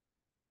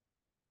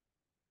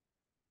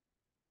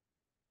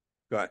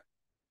 Go ahead.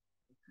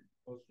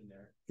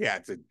 Yeah,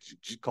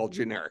 it's called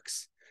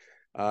generics.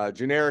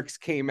 Generics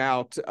came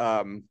out,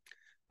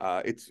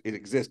 it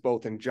exists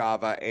both in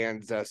Java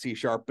and C#,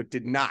 but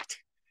did not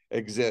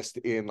exist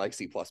in like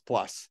C++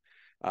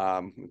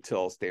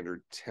 until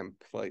standard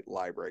template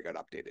library got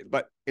updated.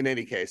 But in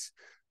any case,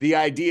 the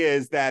idea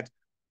is that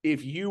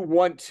if you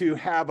want to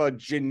have a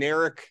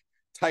generic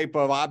type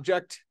of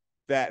object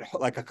that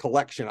like a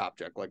collection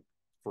object, like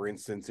for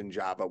instance, in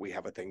Java, we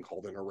have a thing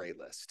called an array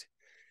list.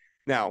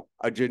 Now,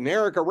 a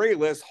generic array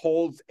list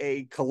holds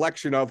a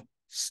collection of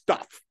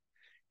stuff.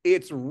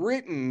 It's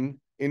written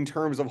in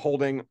terms of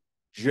holding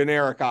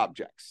generic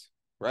objects,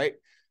 right?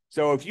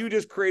 So if you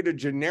just create a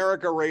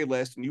generic array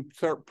list and you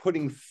start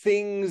putting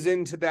things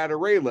into that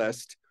array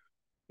list,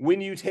 when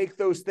you take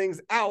those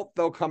things out,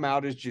 they'll come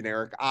out as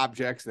generic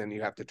objects, and then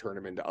you have to turn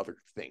them into other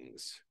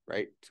things,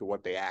 right? To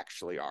what they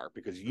actually are,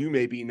 because you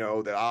maybe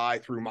know that I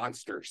threw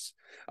monsters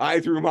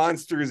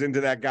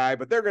into that guy,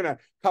 but they're going to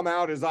come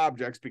out as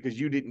objects because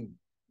you didn't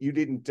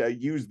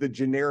use the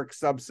generic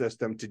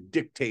subsystem to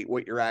dictate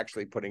what you're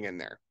actually putting in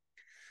there.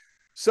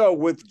 So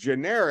with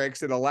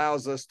generics, it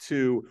allows us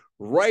to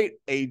write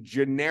a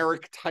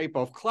generic type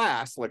of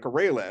class like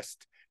array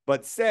list,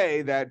 but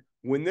say that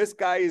when this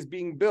guy is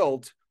being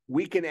built,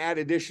 we can add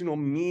additional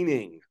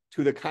meaning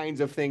to the kinds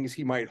of things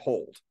he might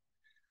hold.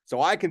 So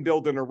I can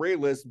build an array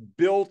list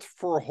built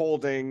for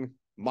holding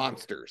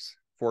monsters,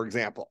 for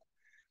example.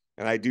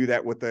 And I do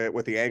that with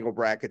the angle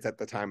brackets at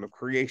the time of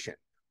creation.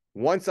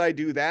 Once I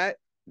do that,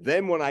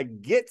 then when I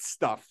get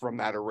stuff from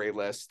that array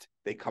list,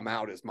 they come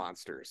out as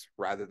monsters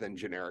rather than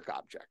generic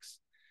objects.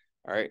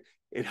 All right.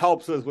 It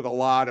helps us with a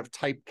lot of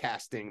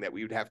typecasting that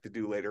we would have to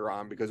do later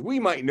on because we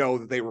might know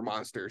that they were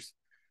monsters,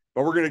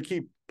 but we're going to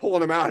keep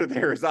pulling them out of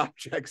there as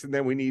objects, and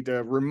then we need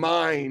to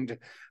remind the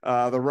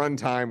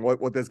runtime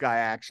what this guy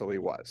actually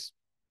was.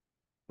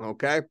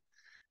 Okay.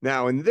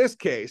 Now, in this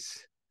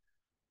case,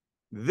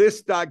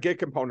 this dot get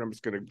component, I'm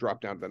just going to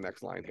drop down to the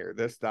next line here.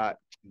 This dot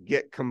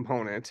get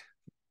component.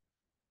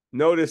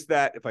 Notice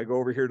that if I go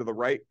over here to the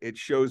right, it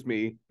shows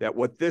me that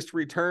what this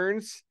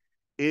returns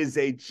is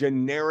a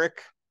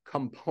generic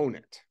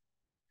component.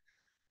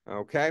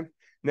 Okay.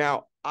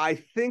 Now, I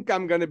think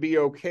I'm going to be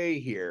okay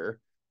here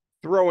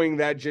throwing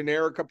that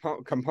generic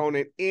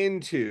component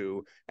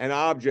into an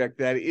object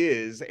that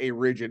is a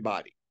rigid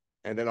body.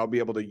 And then I'll be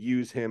able to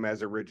use him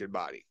as a rigid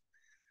body.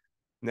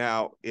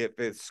 Now, if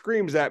it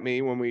screams at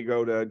me when we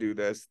go to do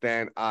this,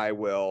 then I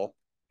will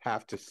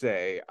have to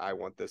say, I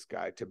want this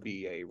guy to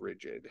be a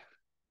rigid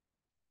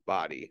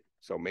body.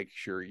 So make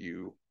sure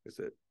is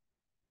it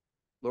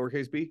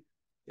lowercase b?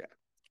 Yeah,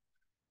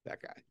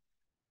 that guy.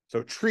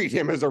 So treat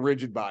him as a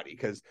rigid body,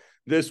 because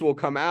this will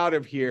come out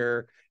of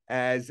here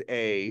as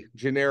a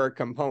generic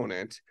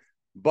component.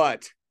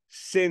 But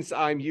since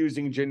I'm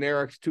using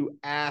generics to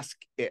ask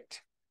it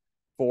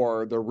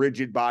for the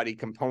rigid body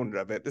component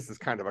of it, this is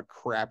kind of a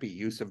crappy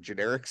use of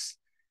generics,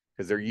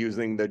 because they're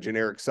using the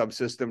generic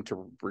subsystem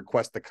to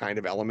request the kind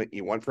of element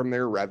you want from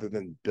there rather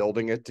than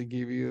building it to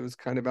give you those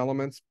kind of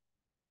elements.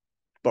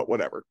 But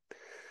whatever.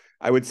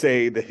 I would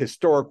say the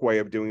historic way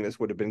of doing this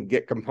would have been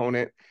get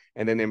component,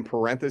 and then in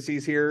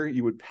parentheses here,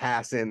 you would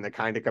pass in the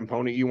kind of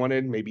component you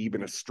wanted, maybe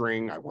even a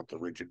string. I want the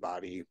rigid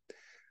body.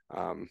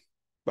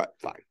 But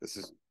fine, this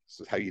is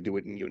how you do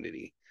it in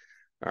Unity.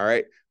 All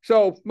right.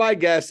 So my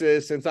guess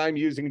is, since I'm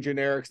using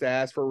generics to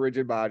ask for a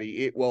rigid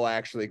body, it will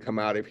actually come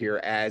out of here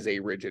as a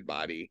rigid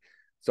body.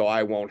 So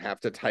I won't have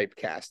to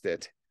typecast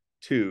it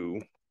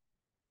to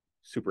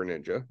Super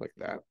Ninja like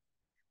that.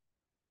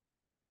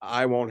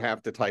 I won't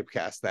have to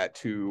typecast that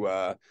to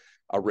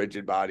a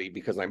rigid body,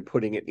 because I'm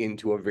putting it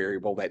into a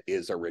variable that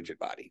is a rigid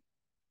body.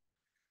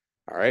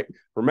 All right.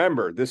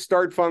 Remember, this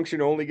start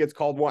function only gets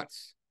called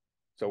once.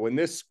 So when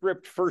this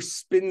script first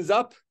spins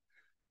up,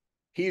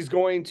 he's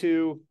going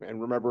to, and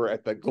remember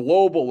at the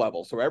global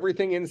level, so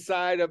everything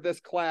inside of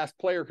this class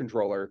player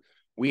controller,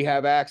 we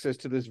have access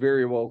to this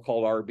variable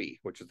called RB,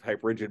 which is type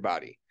rigid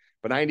body.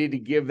 But I need to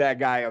give that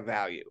guy a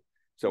value.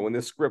 So when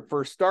this script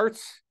first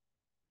starts,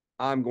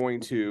 I'm going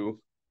to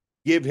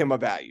give him a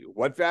value.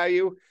 What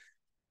value?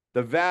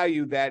 The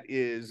value that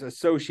is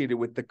associated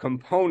with the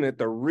component,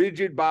 the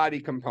rigid body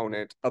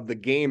component of the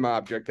game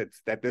object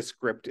that this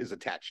script is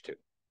attached to.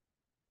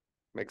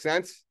 Make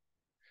sense?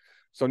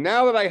 So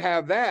now that I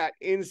have that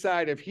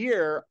inside of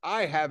here,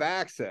 I have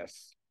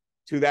access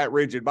to that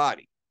rigid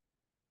body.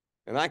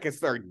 And I can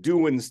start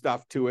doing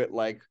stuff to it,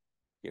 like,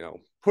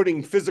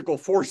 putting physical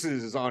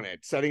forces on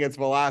it, setting its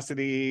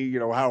velocity,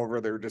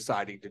 however they're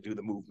deciding to do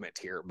the movement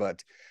here.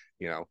 But,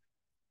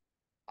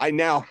 I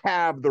now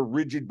have the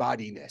rigid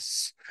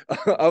bodiness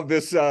of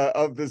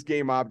this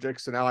game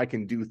object, so now I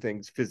can do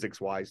things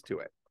physics-wise to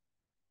it.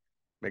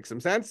 Make some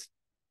sense?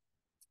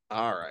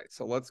 All right,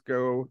 so let's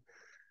go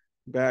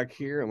back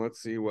here and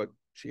let's see what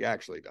she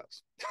actually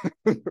does.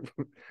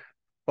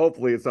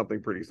 Hopefully it's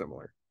something pretty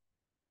similar.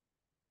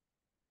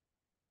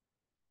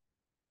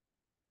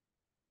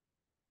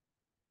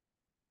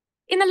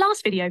 In the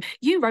last video,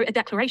 you wrote a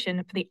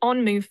declaration for the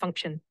onMove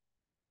function.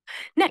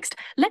 Next,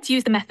 let's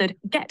use the method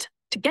get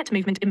to get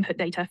movement input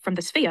data from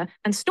the sphere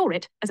and store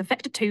it as a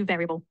vector2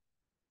 variable.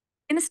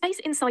 In the space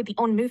inside the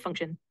onMove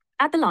function,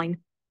 add the line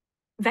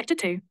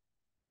vector2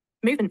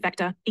 movement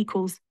vector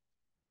equals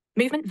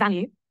movement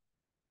value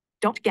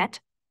dot get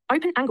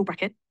open angle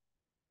bracket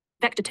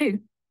vector2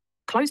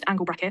 closed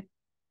angle bracket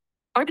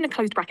open and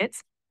closed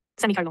brackets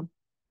semicolon.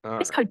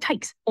 This code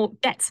takes or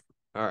gets.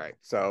 All right,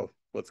 so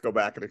let's go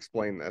back and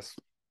explain this.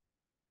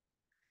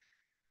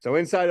 So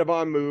inside of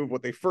onMove,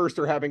 what they first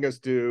are having us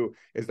do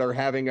is they're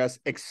having us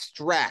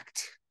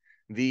extract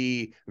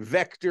the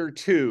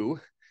vector2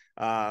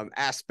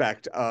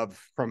 aspect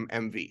from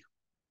MV.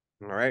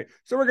 All right,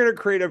 so we're going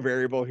to create a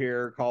variable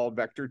here called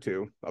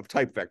vector2 of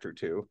type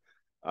vector2.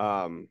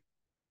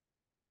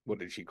 What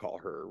did she call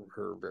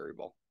her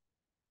variable?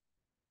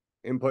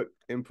 Input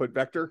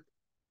vector,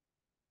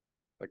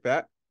 like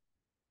that.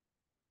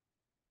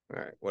 All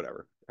right,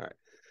 whatever. All right.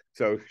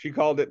 So she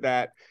called it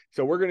that.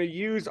 So we're going to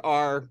use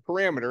our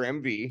parameter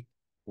MV.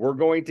 We're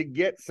going to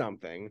get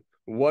something.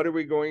 What are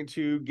we going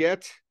to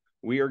get?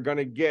 We are going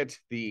to get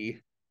the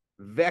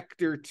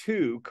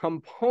vector2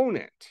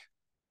 component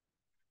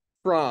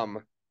from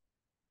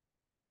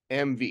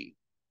MV.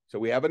 So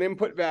we have an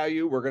input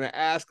value. We're going to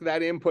ask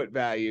that input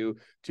value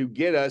to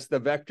get us the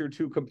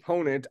vector2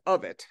 component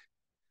of it,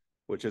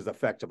 which is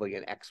effectively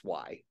an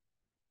XY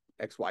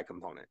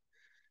component.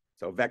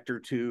 So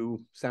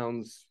vector2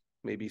 sounds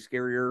maybe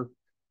scarier.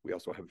 We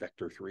also have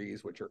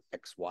vector3s, which are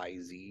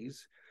XYZs,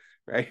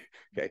 right?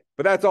 Okay,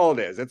 but that's all it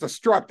is. It's a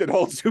struct that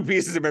holds two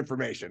pieces of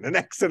information, an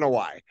X and a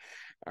Y.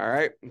 All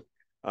right.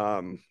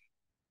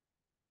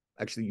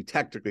 Actually, you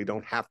technically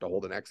don't have to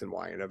hold an X and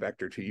Y in a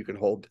vector2. You can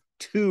hold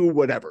two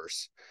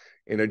whatevers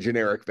in a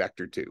generic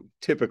vector2.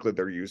 Typically,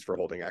 they're used for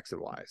holding X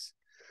and Ys.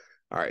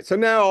 All right, so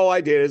now all I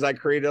did is I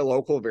created a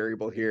local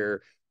variable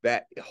here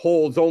that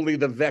holds only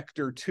the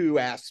vector2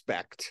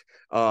 aspect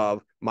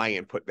of my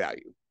input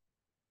value.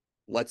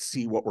 Let's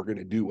see what we're going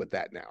to do with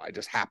that now. I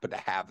just happen to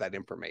have that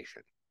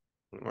information.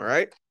 All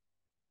right.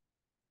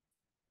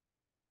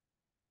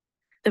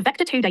 The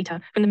vector2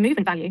 data from the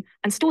movement value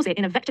and stores it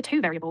in a vector2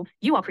 variable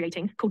you are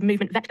creating called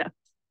movement vector.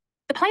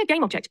 The player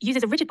game object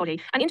uses a rigid body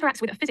and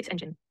interacts with a physics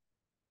engine.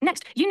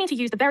 Next, you need to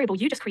use the variable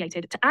you just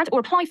created to add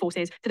or apply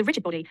forces to the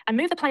rigid body and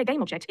move the player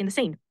game object in the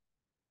scene.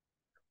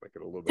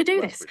 To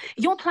do this,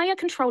 your player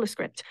controller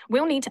script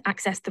will need to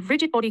access the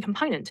rigid body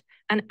component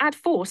and add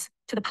force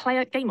to the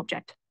player game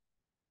object.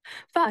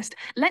 First,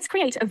 let's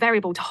create a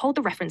variable to hold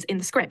the reference in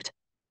the script.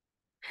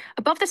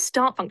 Above the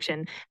start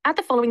function, add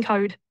the following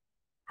code: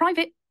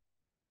 private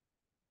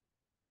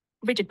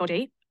rigid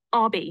body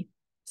RB,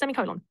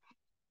 semicolon.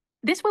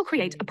 This will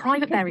create a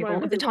private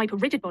variable of the type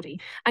of rigid body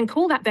and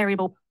call that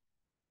variable.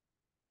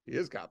 He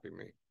is copying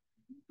me.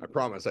 I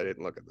promise I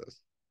didn't look at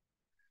this.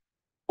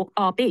 Or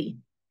RB.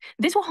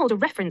 This will hold a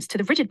reference to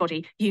the rigid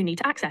body you need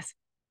to access.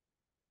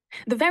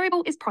 The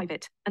variable is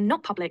private and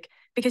not public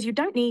because you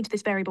don't need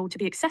this variable to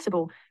be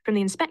accessible from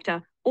the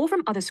inspector or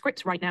from other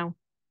scripts right now.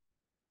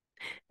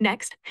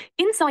 Next,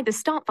 inside the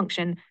start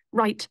function,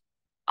 write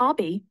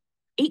RB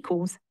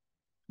equals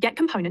get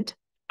component,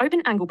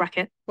 open angle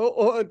bracket.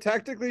 Oh,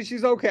 technically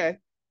she's okay.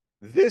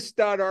 This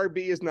 .rb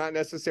is not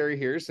necessary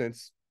here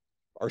since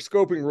our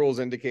scoping rules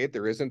indicate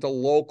there isn't a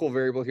local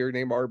variable here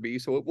named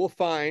RB, so it will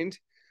find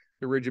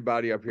the rigid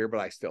body up here, but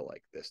I still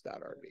like this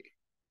 .rb.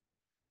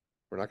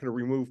 We're not going to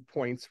remove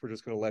points. We're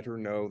just going to let her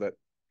know that.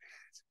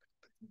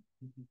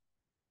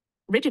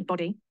 Rigid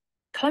body,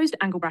 closed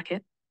angle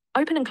bracket,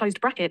 open and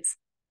closed brackets,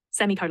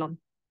 semicolon.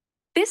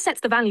 This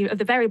sets the value of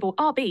the variable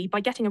RB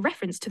by getting a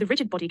reference to the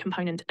rigid body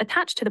component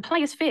attached to the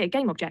player sphere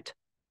game object.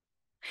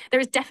 There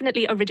is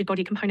definitely a rigid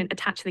body component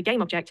attached to the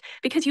game object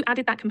because you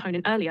added that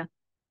component earlier.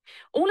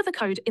 All of the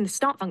code in the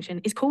start function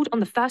is called on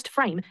the first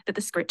frame that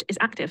the script is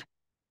active.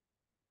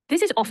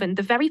 This is often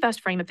the very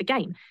first frame of the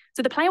game,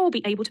 so the player will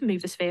be able to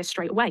move the sphere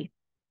straight away.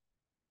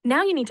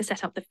 Now you need to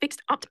set up the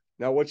fixed up.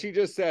 Now what she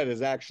just said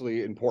is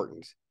actually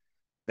important.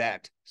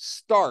 That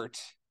start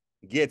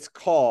gets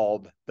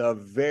called the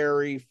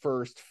very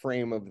first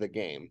frame of the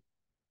game.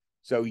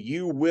 So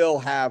you will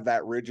have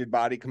that rigid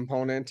body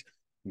component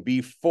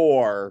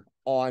before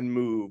on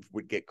move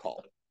would get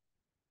called.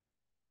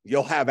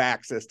 You'll have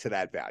access to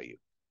that value.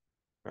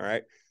 All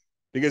right.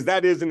 Because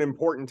that is an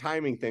important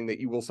timing thing that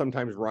you will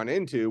sometimes run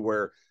into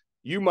where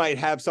you might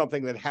have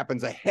something that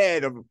happens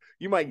ahead of,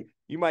 you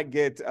might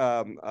get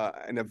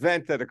an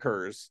event that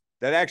occurs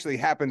that actually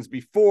happens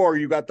before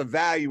you got the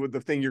value of the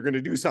thing you're going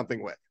to do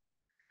something with.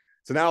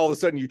 So now all of a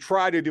sudden you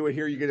try to do it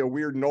here, you get a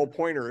weird null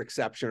pointer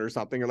exception or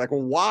something. You're like,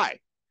 well, why?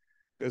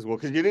 Because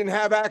you didn't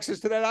have access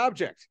to that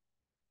object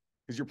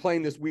because you're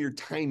playing this weird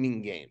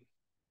timing game.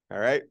 All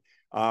right.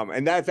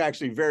 And that's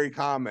actually very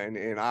common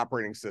in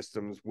operating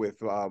systems with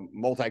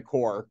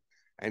multi-core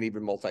and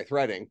even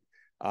multi-threading.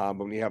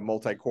 When you have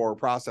multi-core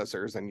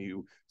processors and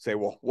you say,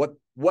 well,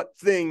 what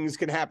things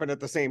can happen at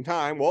the same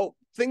time? Well,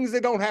 things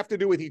that don't have to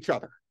do with each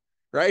other,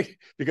 right?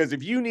 Because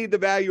if you need the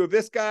value of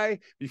this guy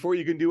before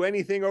you can do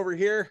anything over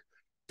here,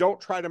 don't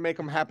try to make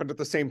them happen at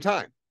the same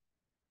time.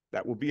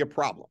 That will be a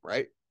problem,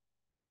 right?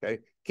 Okay.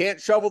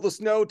 Can't shovel the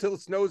snow till the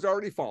snow's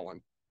already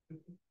fallen.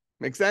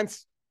 Make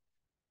sense?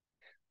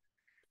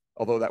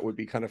 Although that would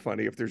be kind of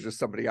funny if there's just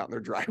somebody out in their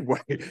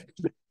driveway,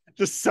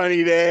 just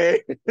sunny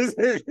day.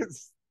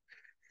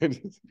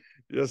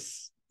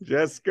 just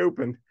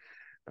scoping.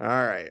 All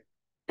right.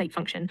 State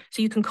function,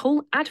 so you can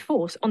call add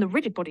force on the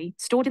rigid body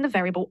stored in the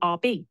variable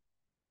RB.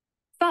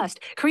 First,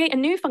 create a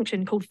new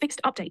function called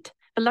fixed update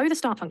below the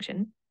start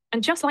function,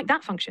 and just like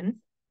that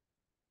function,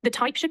 the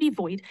type should be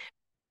void.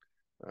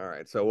 All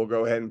right, so we'll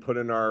go ahead and put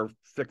in our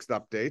fixed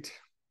update.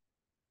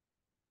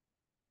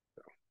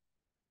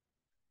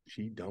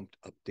 She dumped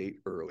update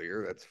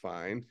earlier, that's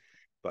fine,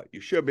 but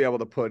you should be able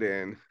to put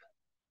in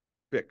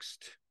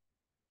fixed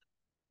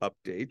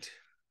update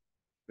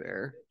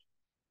there.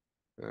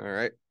 All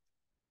right.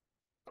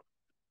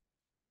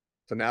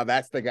 So now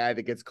that's the guy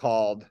that gets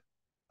called.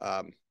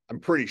 I'm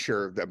pretty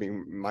sure, I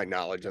mean, my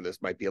knowledge on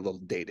this might be a little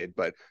dated,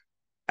 but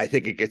I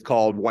think it gets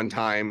called one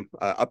time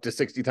up to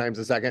 60 times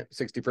a second,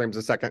 60 frames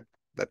a second.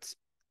 That's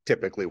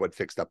typically what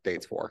fixed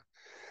update's for,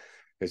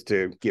 is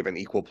to give an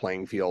equal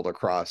playing field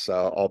across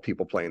all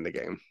people playing the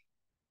game.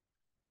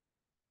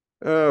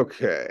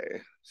 Okay,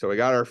 so we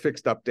got our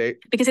fixed update.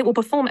 Because it will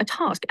perform a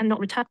task and not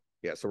return.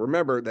 Yeah, so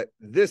remember that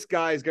this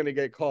guy is going to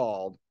get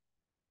called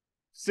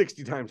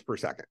 60 times per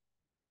second.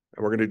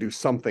 And we're going to do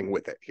something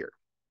with it here.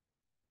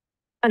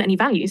 And any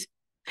values.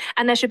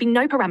 And there should be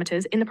no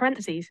parameters in the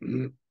parentheses.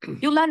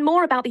 You'll learn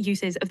more about the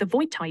uses of the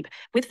void type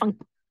with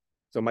function.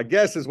 So my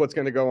guess is what's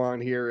going to go on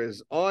here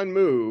is on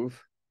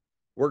move,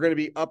 we're going to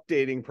be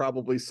updating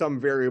probably some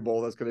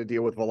variable that's going to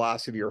deal with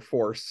velocity or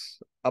force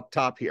up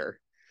top here.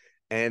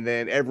 And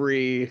then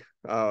every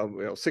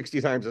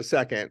 60 times a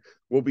second,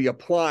 we'll be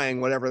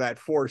applying whatever that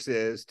force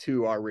is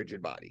to our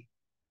rigid body.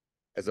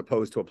 as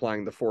opposed to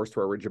applying the force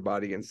to a rigid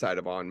body inside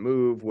of on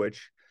move,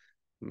 which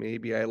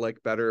maybe I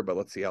like better, but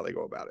let's see how they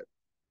go about it.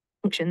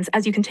 Functions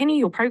as you continue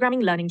your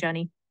programming learning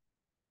journey.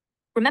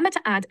 Remember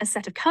to add a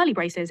set of curly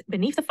braces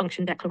beneath the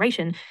function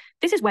declaration.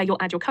 This is where you'll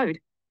add your code.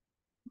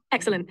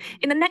 Excellent.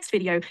 In the next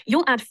video,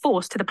 you'll add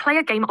force to the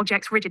player game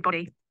object's rigid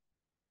body.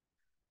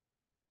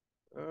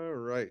 All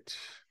right.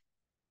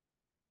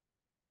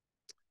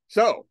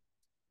 So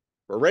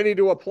we're ready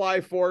to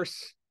apply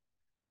force.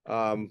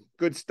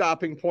 Good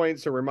stopping point.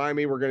 So remind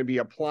me, we're going to be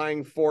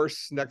applying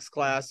force next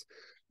class.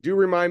 Do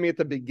remind me at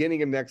the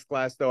beginning of next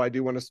class, though, I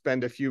do want to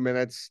spend a few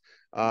minutes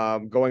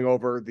going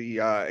over the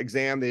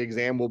exam. The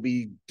exam will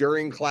be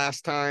during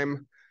class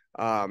time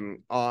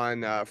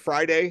on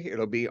Friday.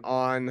 It'll be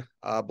on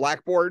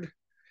Blackboard.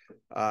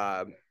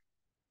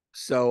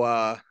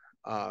 So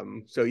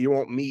you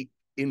won't meet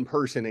in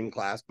person in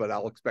class, but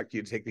I'll expect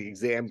you to take the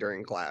exam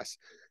during class.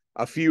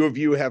 A few of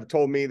you have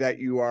told me that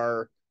you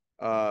are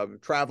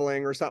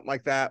traveling or something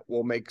like that.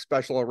 We'll make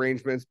special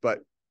arrangements, but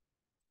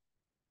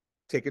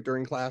take it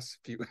during class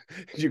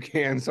if you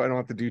can, so I don't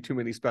have to do too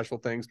many special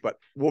things, but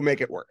we'll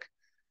make it work.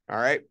 All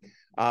right.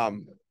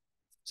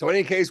 So in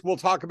any case, we'll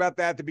talk about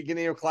that at the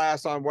beginning of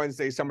class on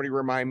Wednesday. Somebody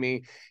remind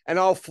me, and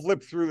I'll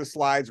flip through the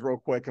slides real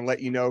quick and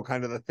let you know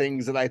kind of the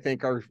things that I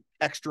think are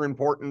extra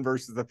important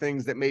versus the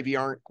things that maybe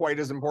aren't quite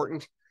as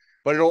important,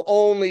 but it'll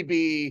only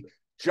be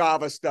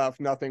Java stuff,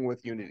 nothing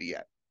with Unity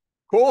yet.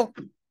 Cool?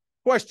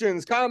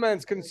 Questions,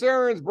 comments,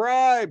 concerns,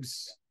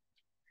 bribes?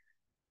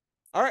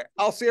 All right,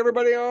 I'll see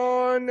everybody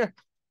on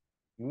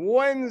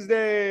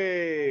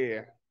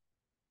Wednesday.